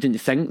 you wouldn't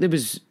think there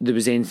was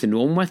anything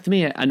wrong with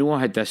me. I know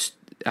I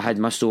had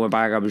my stoma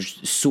bag, I was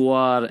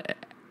sore,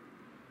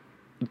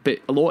 but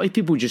a lot of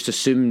people just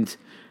assumed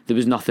there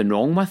was nothing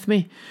wrong with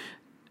me.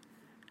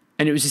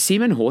 And it was the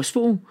same in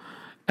hospital.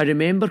 I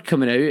remember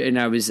coming out, and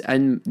I was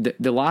in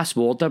the last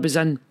ward I was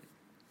in.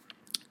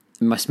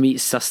 My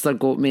mate's sister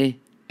got me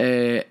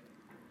a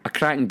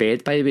cracking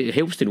bed, by the way. It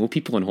helps to know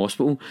people in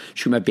hospital.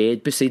 She had my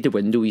bed beside the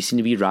window. You seen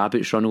the wee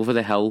rabbits run over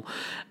the hill.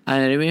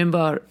 And I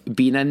remember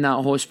being in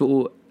that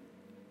hospital,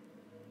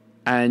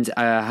 and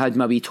I had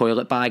my wee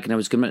toilet bag, and I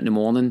was going out in the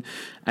morning,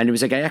 and there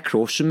was a guy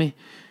across from me,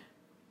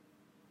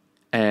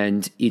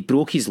 and he'd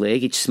broke his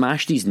leg. He'd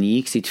smashed his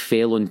knee because he'd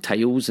fell on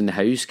tiles in the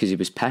house because he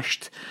was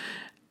pissed.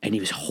 And he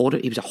was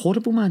a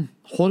horrible man.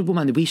 Horrible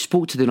man. The way he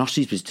spoke to the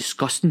nurses was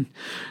disgusting.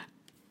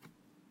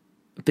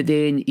 But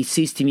then he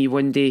says to me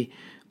one day,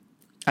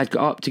 I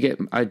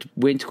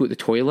went to go to the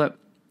toilet,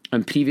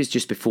 and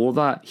just before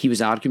that, he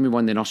was arguing with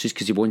one of the nurses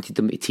because he wanted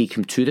them to take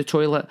him to the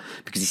toilet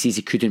because he says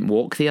he couldn't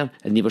walk there,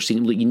 and they were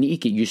saying, look, you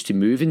need to get used to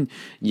moving.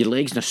 Your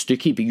legs are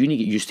stooky, but you need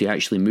to get used to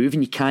actually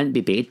moving. You can't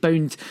be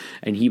bedbound.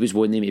 And he was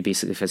wanting them to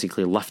basically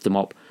physically lift him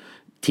up,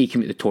 take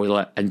him to the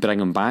toilet and bring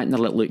him back. And they're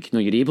like, look, no,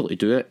 you're able to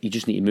do it. You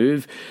just need to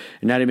move.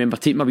 And I remember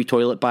taking my wee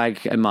toilet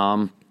bag in my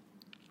arm,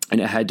 and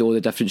it had all the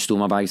different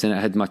stoma bags in it.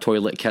 It had my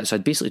toilet kit. So I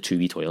had basically 2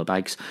 wee toilet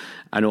bags.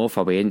 And off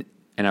I went,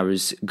 and I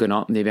was going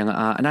up, and they were like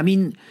that. And I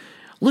mean,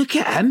 look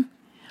at him.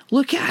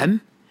 Look at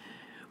him.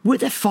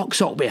 What the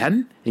fuck's up with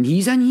him? And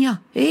he's in here.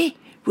 Eh?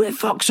 What the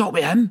fuck's up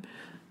with him?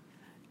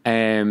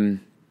 And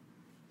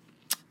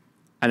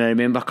I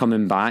remember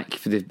coming back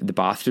for the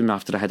bathroom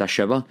after I had a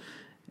shower.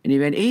 And he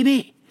went, hey,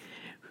 mate,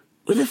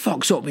 what the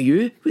fuck's up with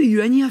you? What are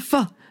you in here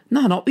for?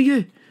 Nothing up with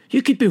you.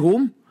 You could be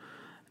home.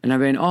 And I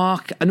went, oh,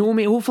 I know,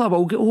 mate, hopefully I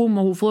will get home.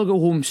 Hopefully I'll go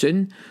home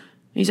soon.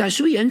 He's like,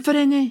 so what are you in for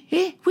then?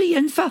 Eh? What are you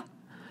in for?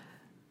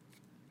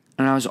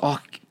 And I was, I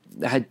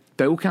had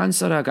bowel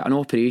cancer. I got an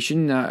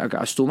operation. I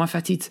got a stoma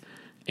fitted.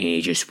 And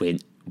he just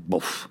went,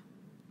 boof,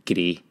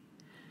 grey.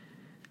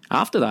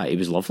 After that, he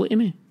was lovely to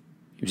me.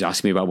 He was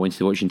asking me what I wanted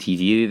to watch on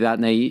TV that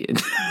night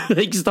and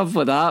like stuff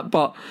like that.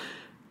 But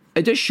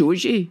it just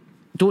shows you,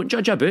 don't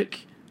judge a book.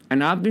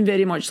 And I've been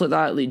very much like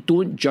that. Like,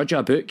 don't judge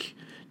a book.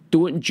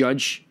 Don't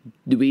judge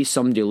the way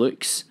somebody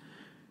looks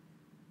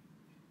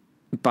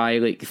by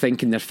like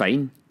thinking they're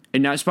fine.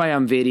 And that's why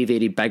I'm very,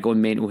 very big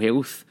on mental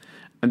health.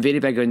 I'm very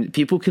big on,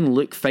 people can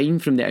look fine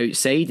from the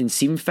outside and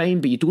seem fine,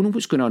 but you don't know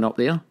what's going on up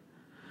there.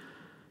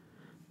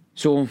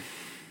 So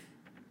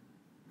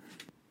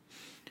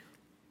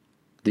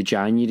the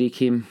January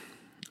came,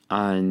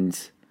 and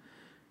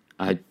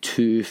I had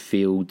 2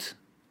 failed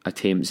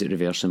attempts at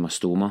reversing my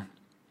stoma.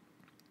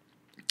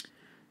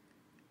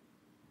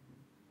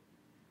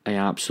 I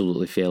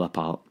absolutely fell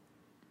apart,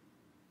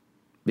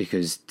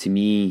 because to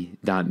me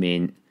that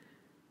meant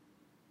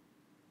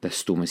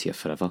this stoma's here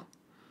forever.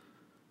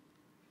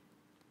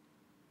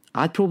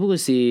 I'd probably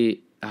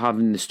say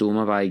having the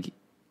stoma bag,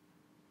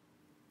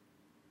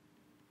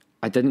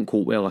 I didn't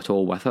cope well at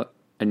all with it,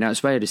 and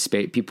that's why I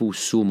respect people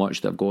so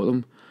much that have got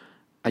them.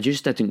 I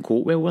just didn't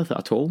cope well with it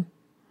at all.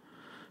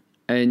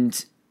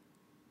 And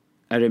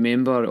I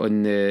remember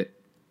on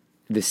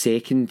the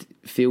second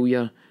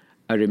failure,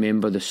 I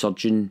remember the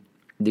surgeon,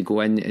 they go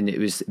in, and it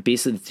was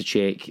basically to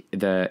check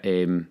that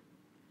they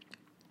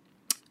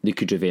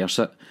could reverse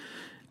it.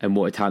 And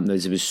what had happened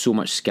is there was so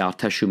much scar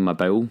tissue in my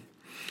bowel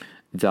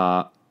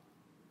that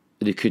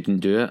they couldn't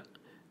do it.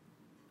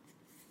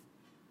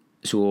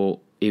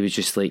 So he was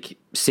just like,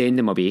 send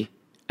them away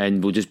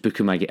and we'll just book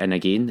him in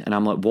again. And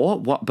I'm like,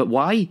 what? But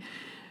why?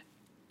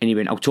 And he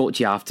went, I'll talk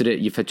to you after it.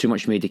 You've had too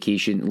much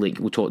medication. Like,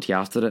 we'll talk to you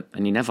after it.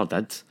 And he never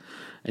did.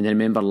 And I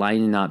remember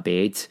lying in that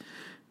bed,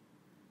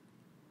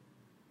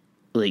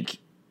 like,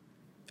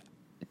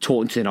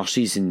 talking to the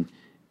nurses and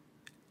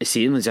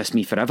saying, is this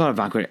me forever? Have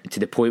I got to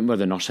the point where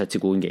the nurse had to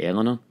go and get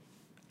Eleanor?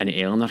 And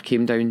Eleanor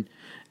came down,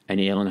 and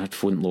Eleanor had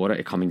phoned Laura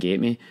to come and get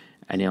me.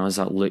 And Eleanor's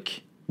like, look,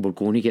 we're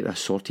going to get this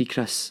sorted,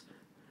 Chris.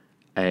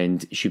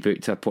 And she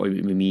booked an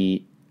appointment with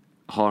me,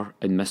 her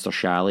and Mr.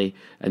 Shalley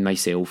and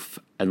myself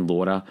and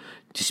Laura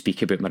to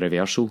speak about my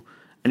reversal.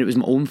 And it was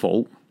my own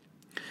fault.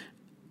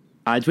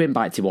 I'd went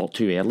back to work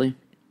too early.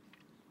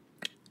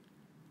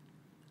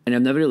 And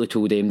I've never really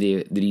told them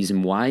the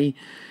reason why.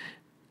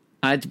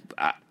 I'd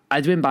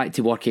went back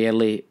to work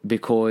early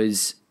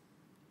because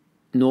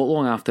not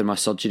long after my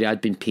surgery,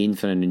 I'd been paying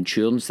for an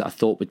insurance that I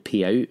thought would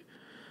pay out.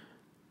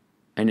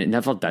 And it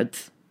never did.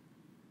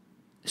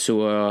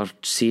 So our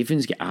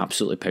savings get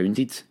absolutely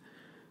pounded.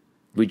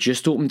 We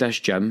just opened this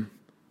gym.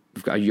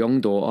 We've got a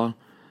young daughter.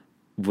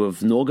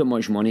 We've not got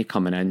much money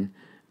coming in.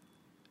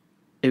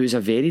 It was a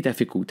very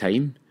difficult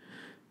time.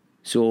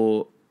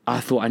 So I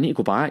thought, I need to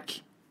go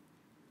back.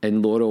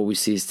 And Laura always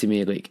says to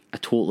me, like, I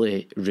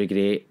totally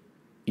regret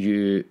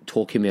you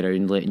talking me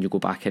around letting you go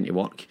back into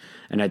work.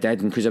 And I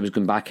did, and because I was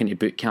going back into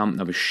boot camp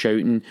and I was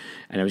shouting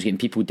and I was getting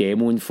people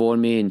demoing for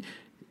me, and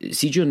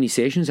see, during these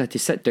sessions I had to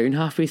sit down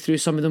halfway through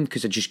some of them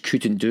because I just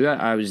couldn't do it.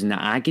 I was in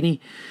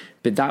agony.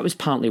 But that was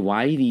partly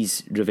why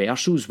these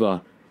reversals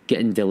were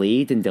getting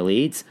delayed and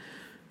delayed.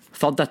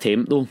 Third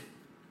attempt though.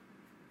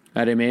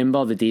 I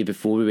remember the day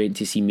before we went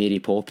to see Mary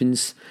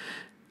Poppins,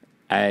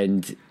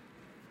 and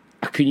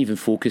I couldn't even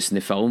focus in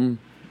the film.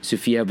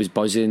 Sophia was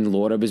buzzing,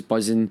 Laura was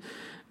buzzing,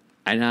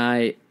 and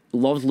I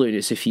loved looking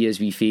at Sophia's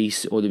wee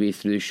face all the way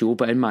through the show,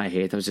 but in my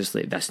head I was just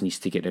like, this needs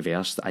to get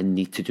reversed. I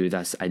need to do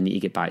this. I need to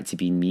get back to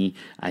being me.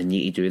 I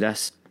need to do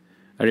this.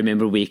 I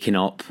remember waking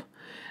up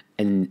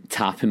and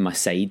tapping my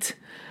side,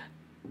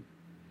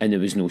 and there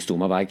was no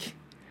stoma bag.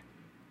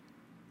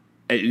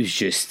 It was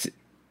just,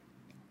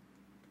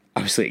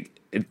 I was like,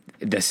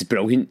 this is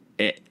brilliant.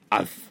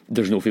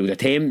 There's no failed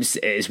attempts.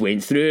 It's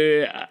went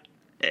through.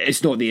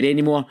 It's not there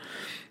anymore.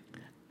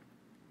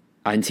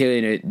 I'm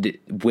telling you,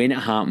 when it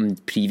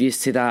happened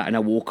previous to that, and I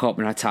woke up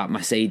and I tapped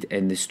my side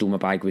and the stoma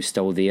bag was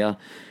still there,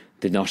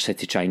 the nurse had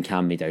to try and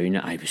calm me down.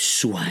 I was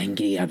so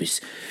angry. I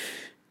was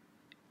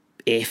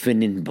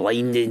effing and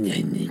blinding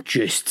and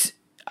just,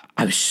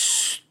 I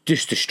was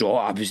just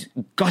distraught. I was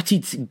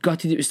gutted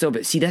it was still.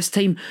 But see, this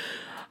time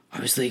I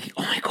was like,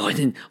 oh my God.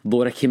 And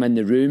Laura came in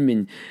the room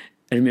and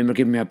I remember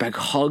giving me a big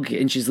hug,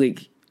 and she's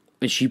like,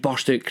 and she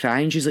burst out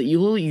crying. She's like,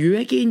 you look like you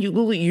again. You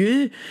look like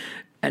you.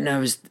 And I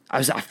was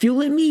like, I feel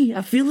like me.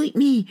 I feel like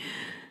me.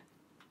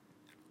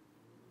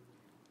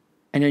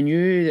 And I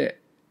knew that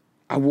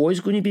I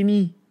was going to be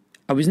me.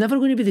 I was never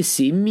going to be the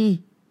same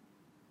me.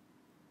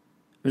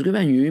 I was going to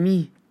be a new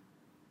me.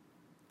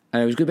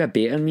 And I was going to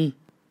be a better me.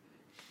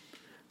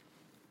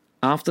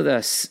 After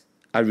this,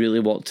 I really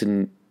worked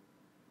on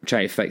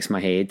trying to fix my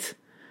head.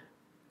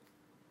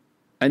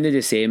 In the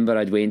December,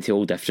 I'd went to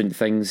all different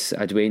things.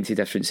 I'd went to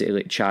different sort of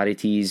like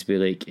charities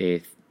with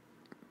like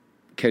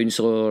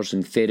counsellors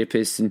and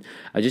therapists, and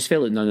I just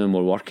felt like none of them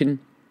were working.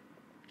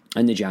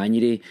 In the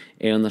January,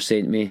 Eleanor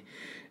sent me,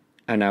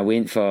 and I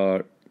went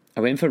for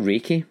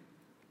Reiki,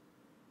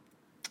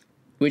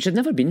 which I'd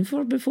never been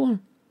for before,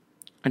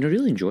 and I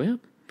really enjoy it.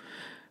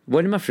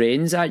 One of my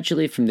friends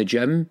actually from the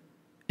gym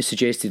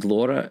suggested to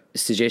Laura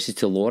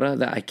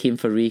that I came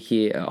for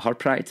Reiki at her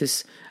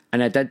practice,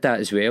 and I did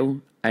that as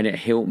well, and it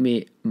helped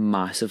me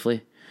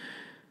massively.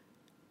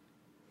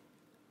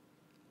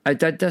 I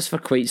did this for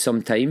quite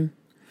some time.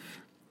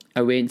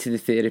 I went to the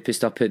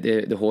therapist up at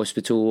the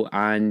hospital,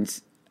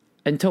 and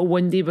until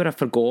one day where I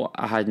forgot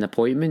I had an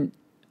appointment,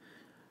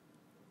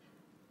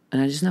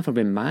 and I just never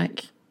went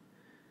back.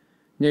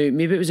 Now,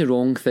 maybe it was the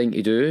wrong thing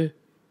to do,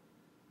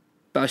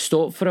 but I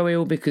stopped for a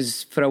while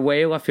because for a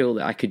while I felt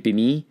that I could be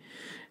me,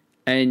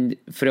 and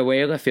for a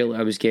while I felt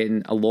I was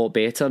getting a lot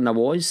better, and I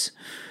was.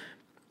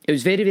 It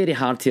was very, very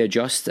hard to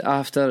adjust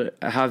after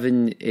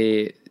having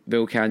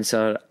bowel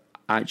cancer,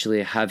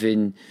 actually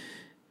having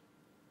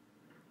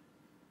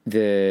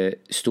the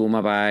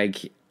stoma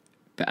bag,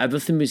 but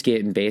everything was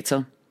getting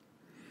better.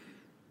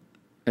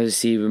 As I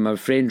say, with my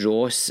friend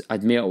Ross,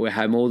 I'd met up with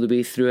him all the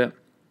way through it,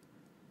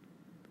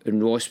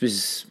 and Ross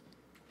was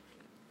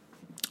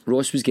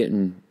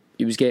getting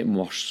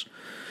worse,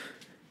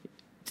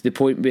 to the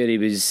point where he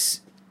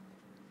was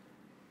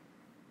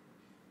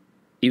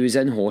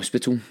in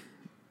hospital,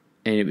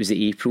 and it was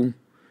April.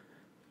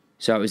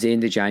 So it was the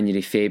end of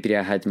January, February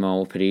I had my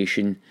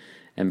operation,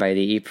 and by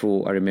the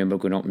April I remember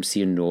going up and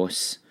seeing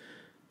Ross,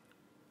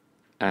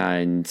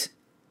 and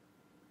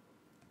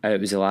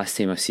it was the last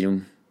time I seen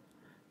him.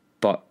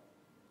 But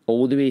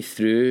all the way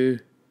through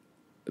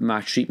my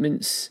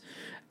treatments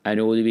and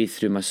all the way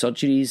through my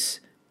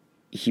surgeries,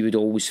 he would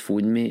always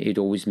phone me. He'd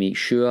always make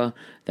sure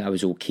that I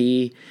was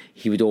okay.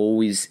 He would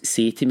always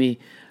say to me,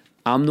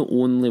 I'm the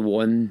only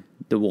one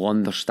that will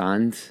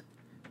understand,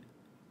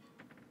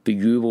 but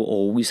you will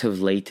always have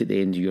light at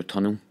the end of your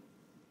tunnel.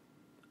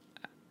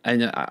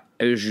 And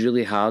it was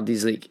really hard.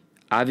 He's like,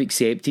 I've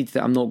accepted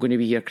that I'm not going to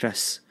be here,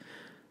 Chris,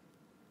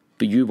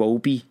 but you will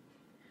be.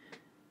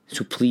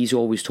 So please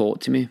always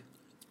talk to me.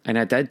 And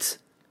I did.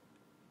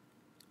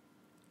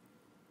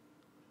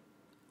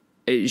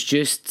 It's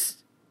just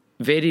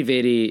very,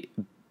 very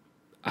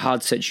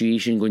hard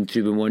situation going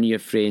through when one of your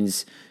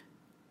friends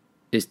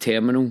is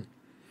terminal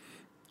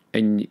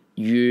and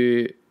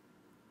you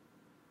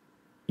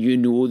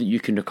know that you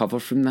can recover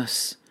from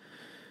this.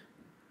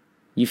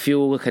 You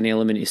feel like an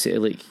element of sort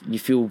of like you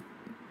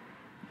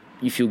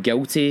feel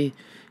guilty.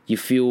 You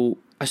feel,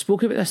 I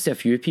spoke about this to a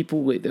few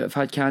people like that have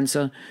had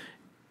cancer.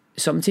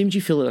 Sometimes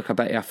you feel like a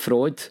bit of a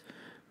fraud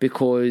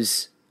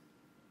because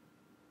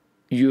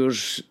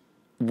yours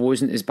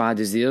wasn't as bad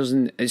as theirs,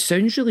 and it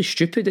sounds really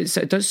stupid.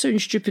 It does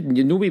sound stupid,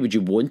 and no way would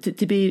you want it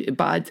to be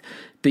bad,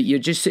 but you're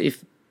just sort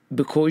of,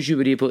 because you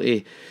were able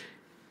to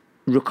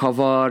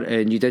recover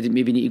and you didn't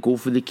maybe need to go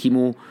for the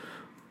chemo.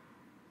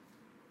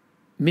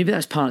 Maybe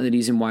that's part of the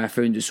reason why I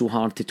found it so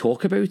hard to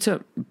talk about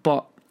it,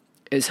 but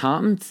it's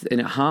happened, and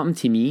it happened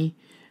to me,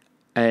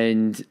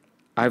 and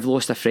I've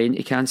lost a friend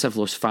to cancer, I've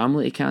lost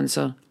family to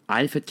cancer,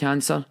 I've had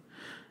cancer,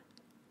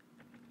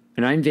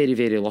 and I'm very,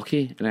 very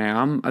lucky, and I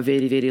am a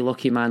very, very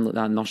lucky man, like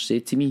that nurse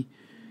said to me.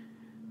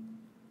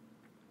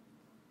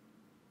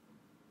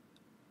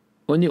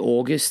 On the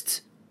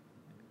August,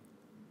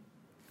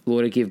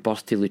 Laura gave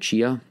birth to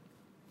Lucia,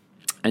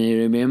 and I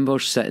remember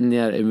sitting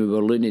there and we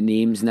were looking at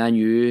names, and I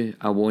knew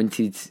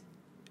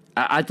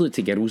I'd looked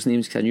at girls'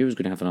 names because I knew I was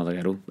going to have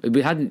another girl.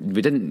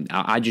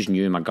 I just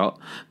knew in my gut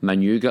that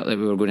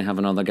we were going to have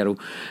another girl.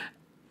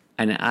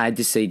 And I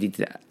decided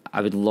that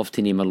I would love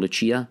to name her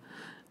Lucia,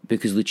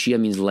 because Lucia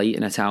means light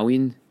in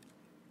Italian.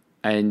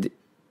 And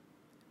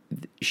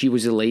she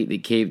was the light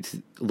that kept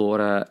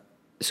Laura,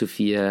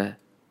 Sophia,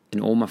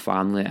 and all my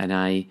family and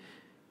I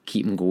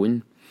keeping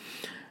going.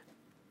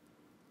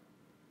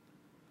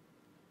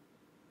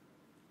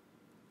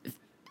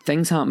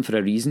 Things happen for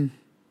a reason.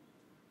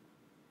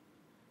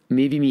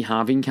 Maybe me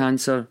having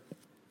cancer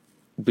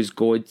was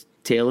God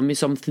telling me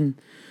something.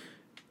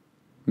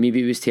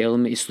 Maybe He was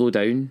telling me to slow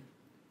down.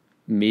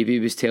 Maybe He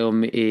was telling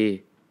me to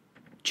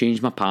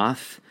change my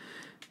path.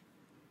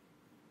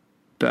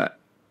 But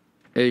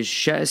as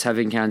shit as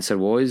having cancer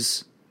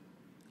was,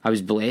 I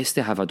was blessed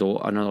to have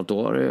another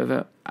daughter out of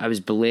it. I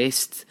was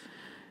blessed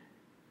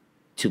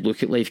to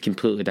look at life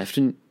completely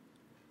different.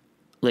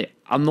 Like,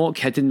 I'm not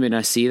kidding when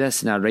I say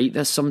this and I write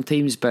this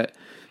sometimes, but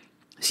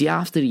see,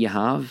 after you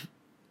have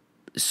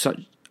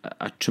such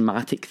a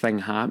traumatic thing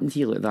happen to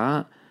you like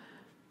that,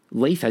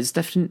 life is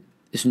different.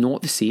 It's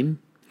not the same.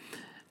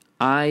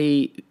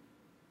 I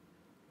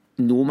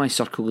know my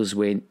circle has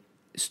went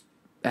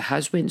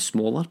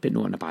smaller, but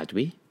not in a bad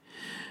way.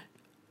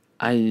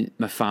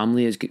 My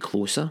family has got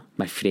closer.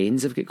 My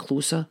friends have got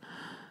closer.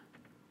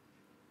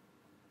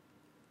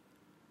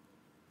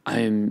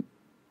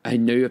 I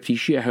now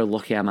appreciate how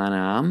lucky a man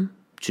I am.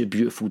 2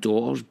 beautiful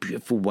daughters,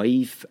 beautiful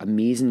wife,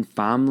 amazing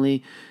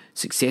family,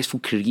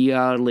 successful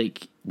career.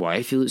 Like, well,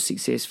 I feel it's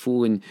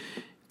successful.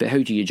 But how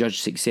do you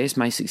judge success?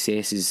 My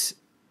success is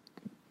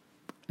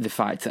the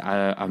fact that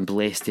I'm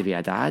blessed to be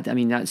a dad. I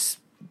mean, that's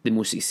the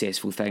most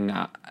successful thing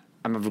I'm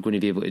ever going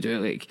to be able to do.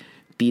 Like,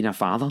 being a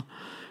father.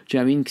 Do you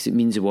know what I mean? Because it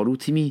means the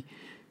world to me.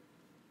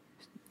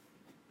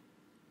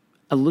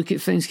 I look at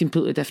things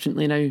completely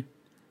differently now.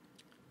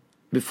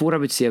 Before I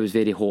would say I was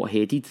very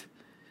hot-headed.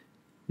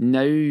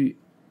 Now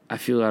I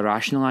feel I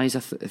rationalise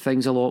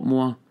things a lot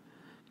more.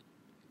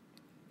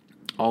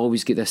 I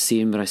always get this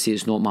saying where I say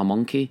it's not my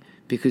monkey,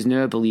 because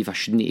now I believe I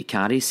shouldn't need to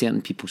carry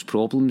certain people's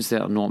problems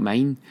that are not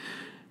mine.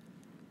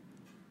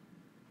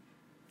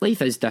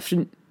 Life is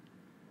different.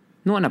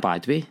 Not in a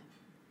bad way.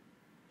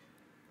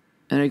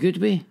 In a good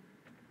way.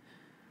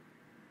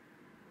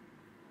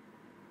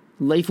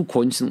 Life will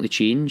constantly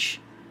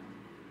change.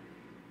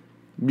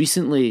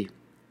 Recently,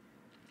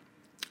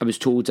 I was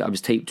told that I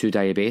was type 2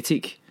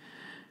 diabetic,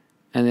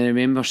 and then I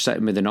remember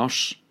sitting with the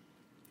nurse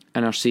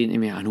and her saying to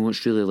me, I know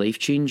it's really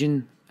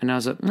life-changing, and I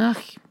was like, nah,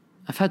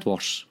 I've had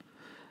worse.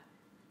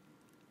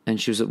 And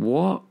she was like,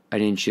 what?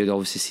 And then she had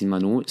obviously seen my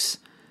notes.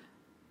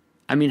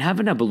 I mean,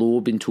 having a below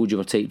being told you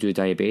were type 2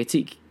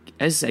 diabetic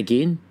is,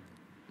 again,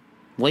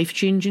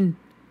 life-changing.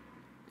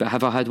 But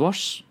have I had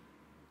worse?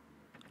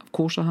 Of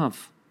course I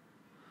have.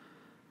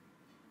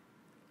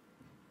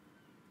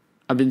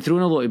 I've been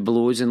thrown a lot of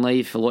blows in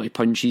life, a lot of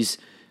punches,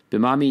 but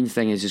my main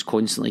thing is just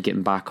constantly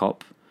getting back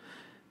up.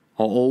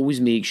 I'll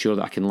always make sure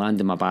that I can land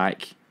on my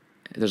back.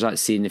 There's that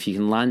saying, if you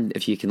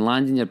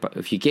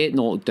get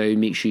knocked down,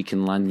 make sure you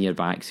can land on your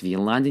back. So if you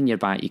can land on your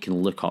back, you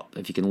can look up.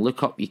 If you can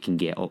look up, you can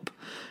get up.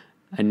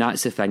 And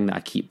that's the thing that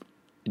I keep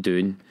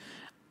doing.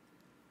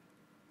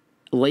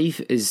 Life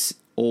is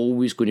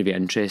always going to be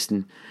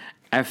interesting.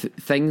 If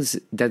things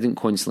didn't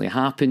constantly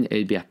happen, it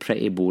would be a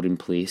pretty boring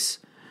place.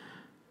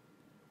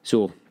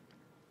 So,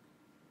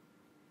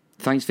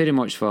 thanks very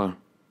much for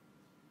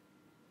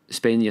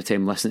spending your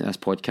time listening to this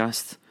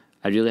podcast.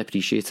 I really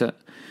appreciate it.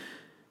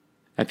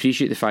 I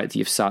appreciate the fact that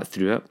you've sat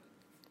through it.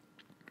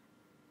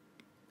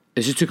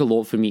 It just took a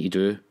lot for me to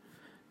do.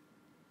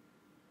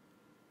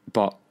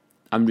 but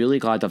I'm really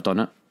glad I've done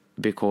it,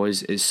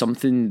 because it's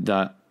something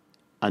that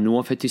I know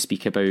I've had to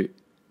speak about.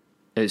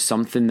 It's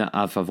something that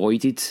I've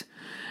avoided.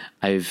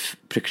 I've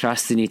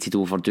procrastinated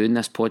over doing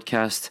this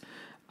podcast,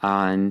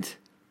 and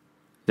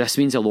this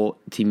means a lot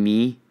to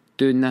me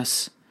doing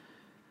this.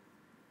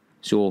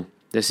 So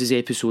this is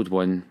episode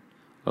 1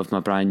 of my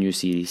brand new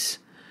series,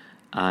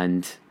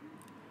 and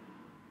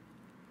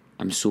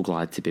I'm so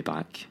glad to be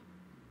back.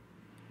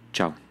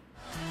 Ciao.